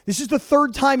it. This is the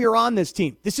third time you're on this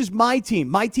team. This is my team.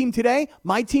 My team today,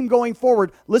 my team going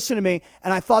forward. Listen to me.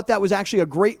 And I thought that was actually a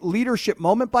great leadership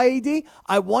moment by AD.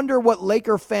 I wonder what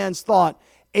Laker fans thought.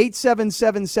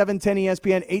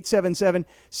 877-710-ESPN,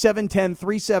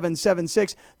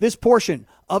 877-710-3776. This portion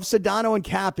of Sedano and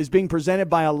Cap is being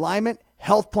presented by Alignment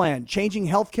Health Plan, changing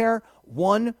healthcare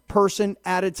one person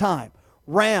at a time.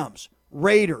 Rams,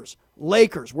 Raiders,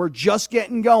 Lakers, we're just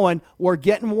getting going. We're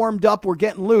getting warmed up. We're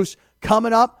getting loose.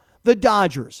 Coming up, the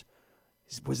Dodgers.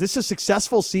 Was this a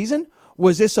successful season?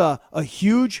 Was this a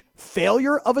huge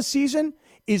failure of a season?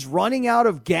 Is running out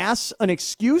of gas an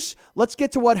excuse? Let's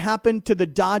get to what happened to the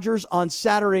Dodgers on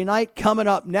Saturday night coming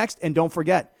up next. And don't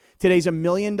forget, today's $1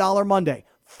 Million Monday,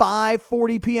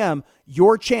 5:40 p.m.,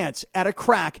 your chance at a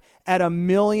crack at $1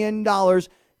 million.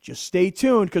 Just stay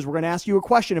tuned, because we're going to ask you a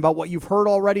question about what you've heard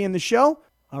already in the show.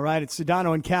 All right, it's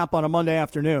Sedano and Cap on a Monday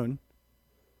afternoon.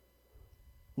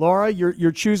 Laura,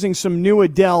 you're choosing some new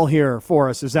Adele here for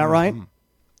us. Is that right?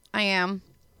 I am.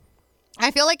 I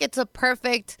feel like it's a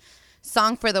perfect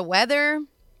song for the weather.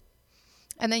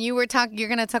 And then you're going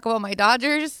to talk about my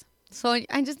Dodgers. So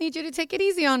I just need you to take it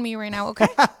easy on me right now, okay?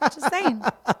 Just saying.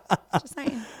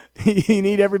 You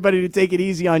need everybody to take it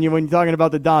easy on you when you're talking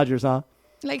about the Dodgers, huh?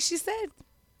 Like she said,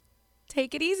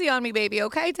 take it easy on me, baby,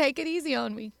 okay? Take it easy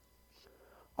on me.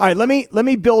 All right, let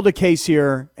me build a case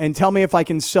here and tell me if I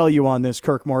can sell you on this,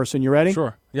 Kirk Morrison. You ready?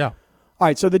 Sure, yeah. All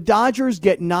right, so the Dodgers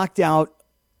get knocked out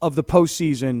of the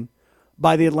postseason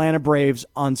by the Atlanta Braves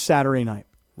on Saturday night.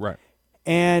 Right.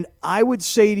 And I would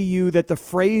say to you that the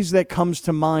phrase that comes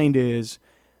to mind is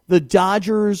the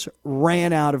Dodgers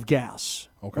ran out of gas.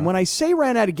 Okay. And when I say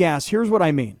ran out of gas, here's what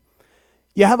I mean.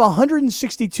 You have a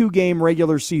 162-game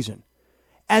regular season.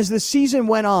 As the season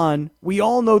went on, we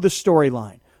all know the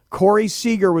storyline. Corey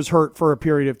Seager was hurt for a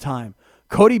period of time.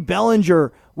 Cody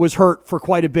Bellinger was hurt for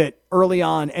quite a bit early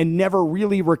on and never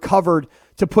really recovered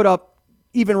to put up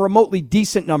even remotely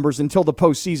decent numbers until the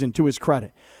postseason, to his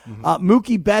credit.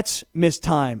 Mookie Betts missed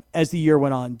time as the year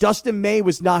went on. Dustin May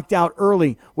was knocked out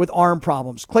early with arm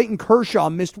problems. Clayton Kershaw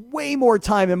missed way more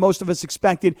time than most of us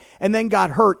expected and then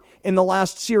got hurt in the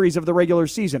last series of the regular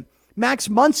season. Max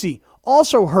Muncy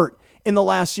also hurt in the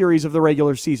last series of the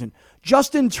regular season.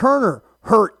 Justin Turner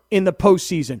hurt in the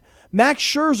postseason. Max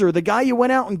Scherzer, the guy you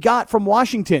went out and got from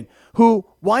Washington, who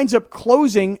winds up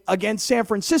closing against San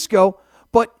Francisco,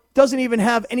 but doesn't even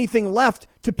have anything left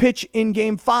to pitch in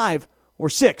Game 5 or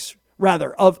 6,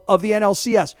 rather, of the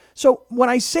NLCS. So when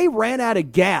I say ran out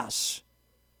of gas,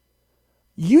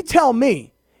 you tell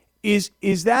me, is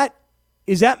that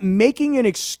making an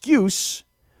excuse?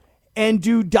 And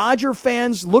do Dodger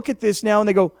fans look at this now and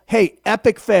they go, hey,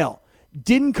 epic fail.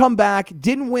 Didn't come back,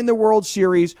 didn't win the World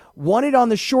Series, won it on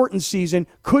the shortened season,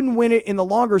 couldn't win it in the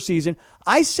longer season.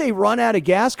 I say run out of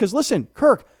gas because, listen,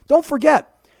 Kirk, don't forget,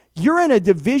 you're in a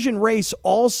division race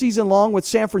all season long with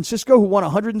San Francisco, who won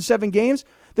 107 games.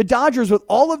 The Dodgers, with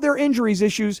all of their injuries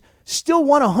issues, still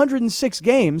won 106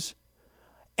 games.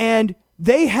 And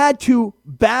they had to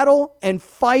battle and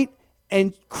fight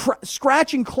and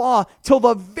scratch and claw till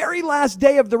the very last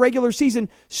day of the regular season,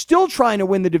 still trying to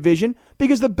win the division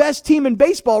because the best team in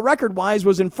baseball record-wise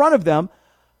was in front of them.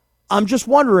 I'm just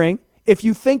wondering if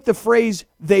you think the phrase,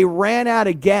 they ran out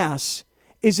of gas,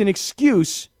 is an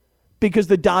excuse because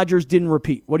the Dodgers didn't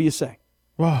repeat? What do you say?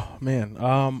 Well, man,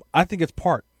 I think it's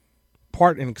part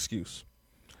an excuse.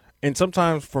 And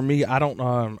sometimes for me, I don't.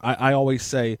 I always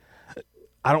say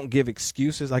I don't give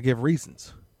excuses. I give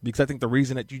reasons, because I think the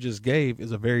reason that you just gave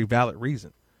is a very valid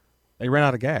reason. They ran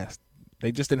out of gas.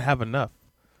 They just didn't have enough.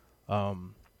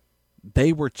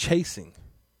 They were chasing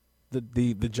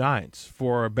the Giants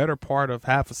for a better part of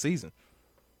half a season,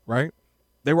 right?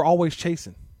 They were always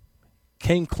chasing.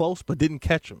 Came close but didn't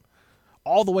catch them.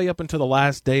 All the way up until the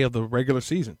last day of the regular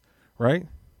season, right?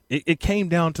 It came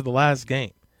down to the last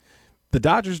game. The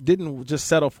Dodgers didn't just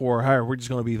settle for, hey, we're just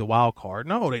going to be the wild card.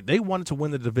 No, they wanted to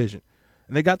win the division.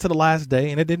 And they got to the last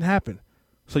day, and it didn't happen.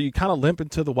 So you kind of limp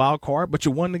into the wild card, but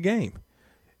you won the game.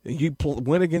 You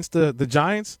went against the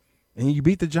Giants, and you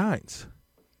beat the Giants.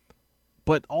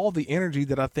 But all the energy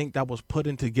that I think that was put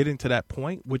into getting to that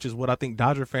point, which is what I think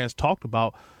Dodger fans talked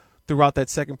about throughout that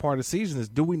second part of the season, is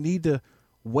do we need to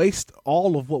waste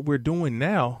all of what we're doing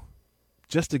now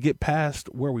just to get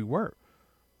past where we were?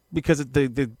 Because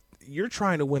you're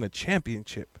trying to win a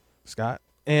championship, Scott.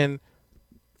 And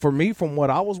for me, from what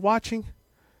I was watching,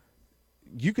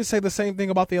 you could say the same thing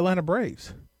about the Atlanta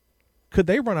Braves. Could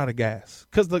they run out of gas?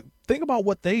 Because think about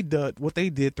what they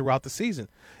did throughout the season.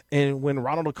 And when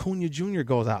Ronald Acuna Jr.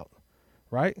 goes out,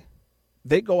 right?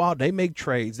 They go out, they make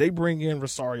trades, they bring in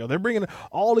Rosario, they're bringing in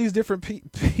all these different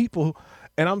people,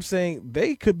 and I'm saying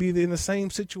they could be in the same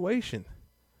situation.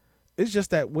 It's just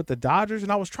that with the Dodgers,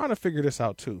 and I was trying to figure this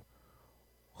out too,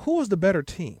 who is the better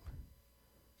team?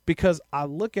 Because I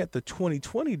look at the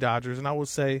 2020 Dodgers and I would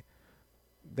say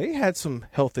they had some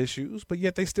health issues, but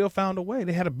yet they still found a way.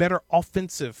 They had a better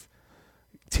offensive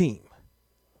team.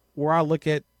 Where I look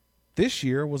at this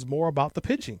year was more about the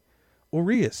pitching.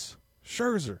 Urias,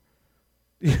 Scherzer,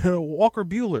 Walker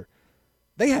Buehler.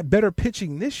 They had better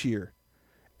pitching this year.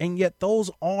 And yet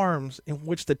those arms in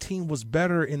which the team was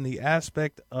better in the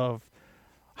aspect of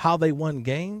how they won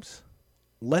games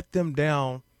let them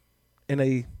down in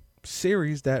a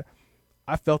series that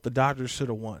I felt the Dodgers should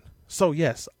have won. So,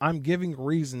 yes, I'm giving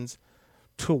reasons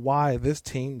to why this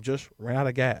team just ran out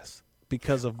of gas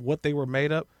because of what they were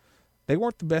made up. They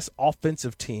weren't the best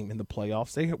offensive team in the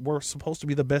playoffs. They were supposed to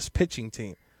be the best pitching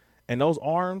team. And those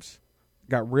arms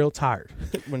got real tired.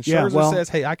 When Scherzer says,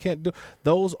 hey, I can't do –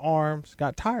 those arms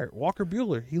got tired. Walker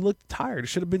Buehler, he looked tired. He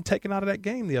should have been taken out of that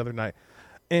game the other night.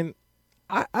 And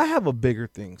I have a bigger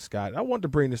thing, Scott. I wanted to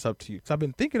bring this up to you because I've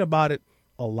been thinking about it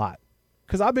a lot.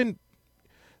 Because I've been –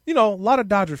 a lot of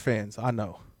Dodger fans I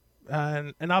know.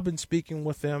 And I've been speaking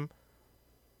with them.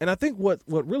 And I think what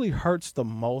really hurts the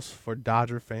most for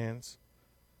Dodger fans,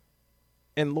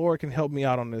 and Laura can help me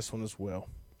out on this one as well,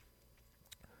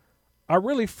 I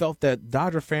really felt that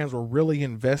Dodger fans were really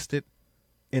invested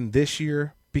in this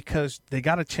year because they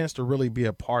got a chance to really be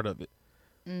a part of it.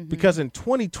 Mm-hmm. Because in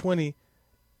 2020,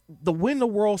 the win the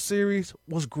World Series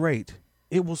was great.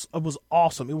 It was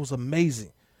awesome. It was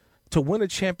amazing. To win a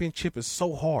championship is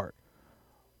so hard.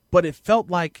 But it felt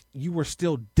like you were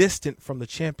still distant from the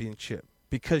championship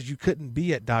because you couldn't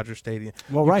be at Dodger Stadium.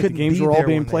 Well, right. The games were all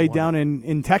being played down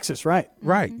in Texas, right?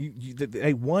 Right.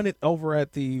 They won it over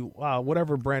at the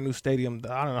whatever brand new stadium.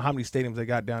 I don't know how many stadiums they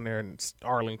got down there in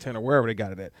Arlington or wherever they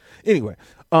got it at. Anyway,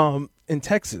 in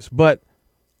Texas. But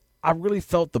I really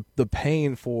felt the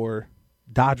pain for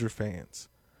Dodger fans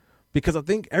because I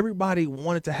think everybody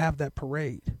wanted to have that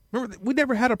parade. Remember, we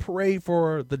never had a parade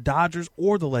for the Dodgers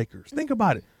or the Lakers. Think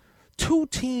about it. Two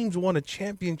teams won a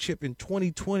championship in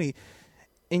 2020,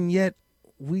 and yet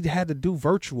we had to do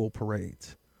virtual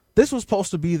parades. This was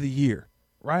supposed to be the year,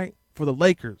 right, for the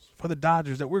Lakers, for the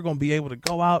Dodgers, that we're going to be able to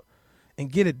go out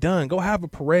and get it done. Go have a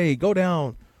parade. Go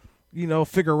down,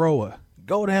 Figueroa.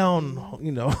 Go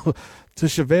down, to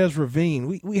Chavez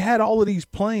Ravine. We had all of these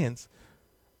plans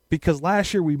because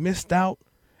last year we missed out,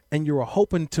 and you were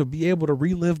hoping to be able to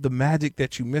relive the magic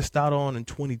that you missed out on in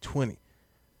 2020.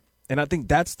 And I think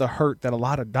that's the hurt that a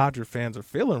lot of Dodger fans are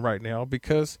feeling right now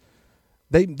because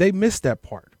they missed that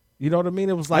part. You know what I mean?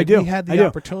 It was like we had the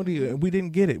opportunity and we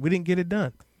didn't get it. We didn't get it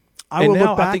done. I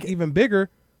think even bigger,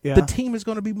 the team is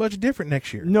going to be much different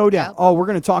next year. No doubt. Oh, we're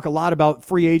going to talk a lot about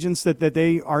free agents that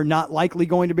they are not likely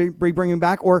going to be bringing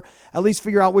back, or at least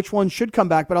figure out which ones should come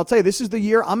back. But I'll tell you, this is the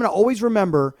year I'm going to always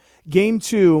remember Game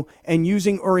 2 and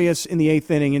using Urias in the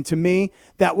 8th inning. And to me,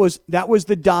 that was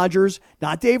the Dodgers,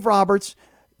 not Dave Roberts,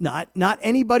 not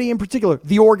anybody in particular,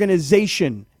 the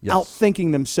organization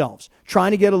outthinking themselves,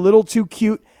 trying to get a little too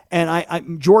cute.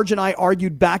 And George and I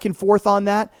argued back and forth on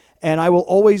that, and I will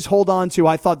always hold on to,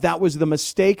 I thought that was the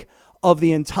mistake of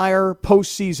the entire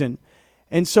postseason.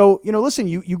 And so, listen,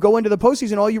 you go into the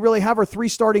postseason, all you really have are 3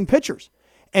 starting pitchers.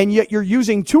 and yet you're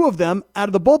using 2 of them out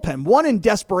of the bullpen. One in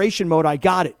desperation mode, I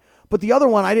got it. But the other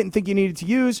one I didn't think you needed to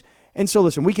use. And so,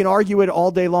 listen, we can argue it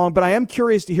all day long, but I am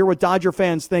curious to hear what Dodger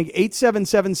fans think.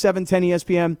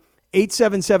 877-710-ESPN,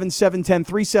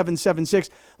 877-710-3776.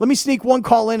 Let me sneak one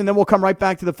call in, and then we'll come right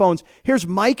back to the phones. Here's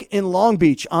Mike in Long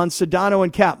Beach on Sedano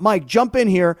and Cap. Mike, jump in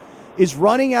here. Is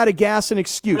running out of gas an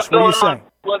excuse? What do you say?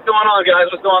 What's going on, guys?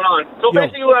 What's going on? So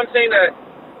basically what I'm saying that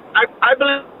I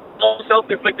believe all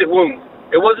self-inflicted wounds.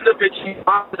 It wasn't the pitching, in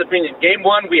my opinion. Game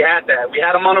 1, we had that. We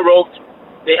had them on the ropes.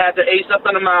 They had to ace up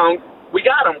on the mound. We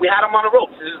got them. We had them on the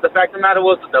ropes. The fact of the matter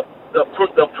was the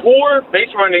poor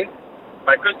base running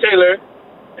by Chris Taylor.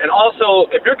 And also,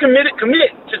 if you're committed,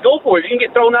 commit. Just go for it. You can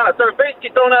get thrown out at third base,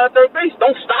 get thrown out at third base.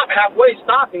 Don't stop halfway.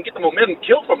 Stop and get the momentum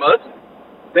killed from us.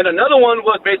 Then another one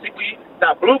was basically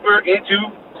that blooper into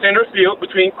center field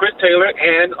between Chris Taylor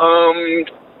and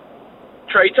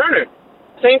Trey Turner.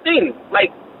 Same thing.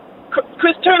 Like,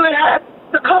 Chris Taylor had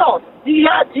the cutoff. He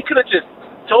could have just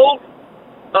told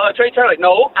Trey Turner, like,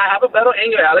 no, I have a better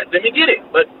angle at it. Let me get it.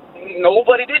 But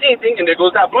nobody did anything, and there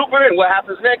goes that blooper, and what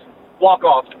happens next?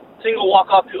 Walk-off. Single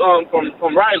walk-off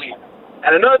from Riley.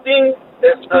 And another thing,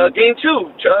 game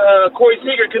 2, Corey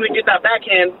Seager couldn't get that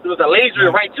backhand. It was a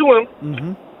laser right to him.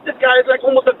 Mm-hmm. This guy is like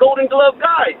almost a Golden Glove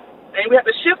guy. And we had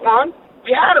to shift on.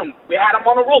 We had him. We had him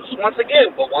on the ropes once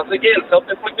again. But once again,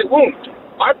 self-inflicted wounds.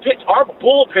 Our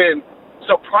bullpen,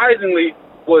 surprisingly,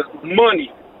 was money.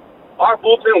 Our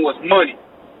bullpen was money.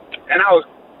 And I'm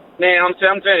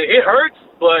saying, it hurts.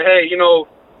 But, hey,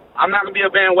 I'm not going to be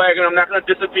a bandwagon. I'm not going to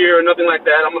disappear or nothing like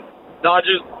that. I'm a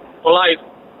Dodgers for life.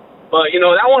 But,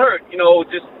 that won't hurt.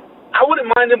 I wouldn't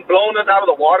mind them blowing us out of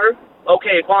the water.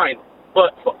 Okay, fine.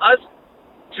 But for us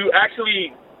to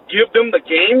actually give them the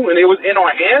game when it was in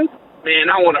our hands, man,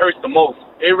 that one hurts the most.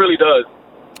 It really does.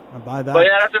 I buy that. But,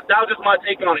 yeah, that was just my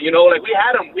take on it. Like, we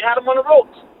had them on the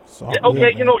ropes.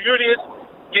 Okay, Urias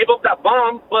gave up that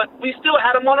bomb, but we still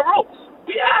had them on the ropes.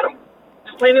 We had them.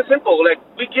 Plain and simple. Like,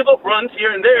 we give up runs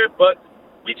here and there, but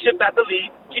we chip at the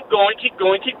lead. Keep going,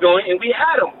 and we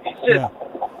had them.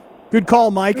 Good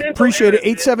call, Mike. Appreciate it.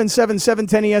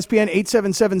 877-710-ESPN,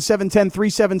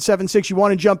 877-710-3776. You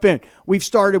want to jump in. We've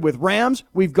started with Rams.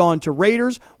 We've gone to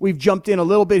Raiders. We've jumped in a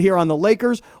little bit here on the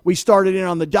Lakers. We started in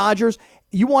on the Dodgers.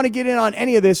 You want to get in on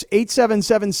any of this,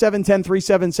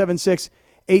 877-710-3776,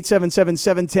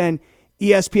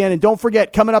 877-710-ESPN. And don't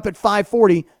forget, coming up at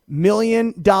 5:40, $1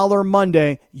 Million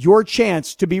Monday, your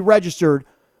chance to be registered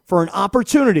for an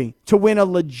opportunity to win a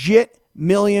legit $1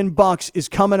 million is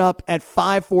coming up at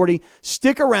 5:40.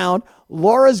 Stick around.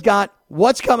 Laura's got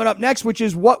what's coming up next, which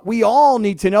is what we all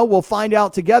need to know. We'll find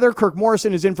out together. Kirk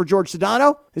Morrison is in for George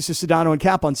Sedano. This is Sedano and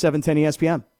Cap on 710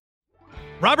 ESPN.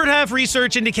 Robert Half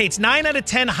research indicates 9 out of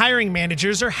 10 hiring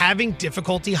managers are having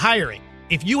difficulty hiring.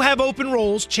 If you have open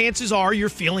roles, chances are you're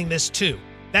feeling this too.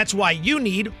 That's why you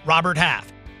need Robert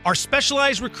Half. Our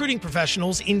specialized recruiting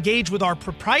professionals engage with our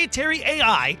proprietary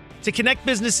AI to connect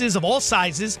businesses of all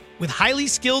sizes with highly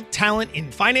skilled talent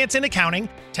in finance and accounting,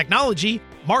 technology,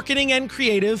 marketing and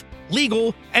creative,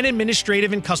 legal, and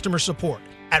administrative and customer support.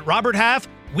 At Robert Half,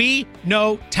 we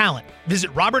know talent. Visit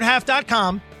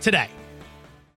roberthalf.com today.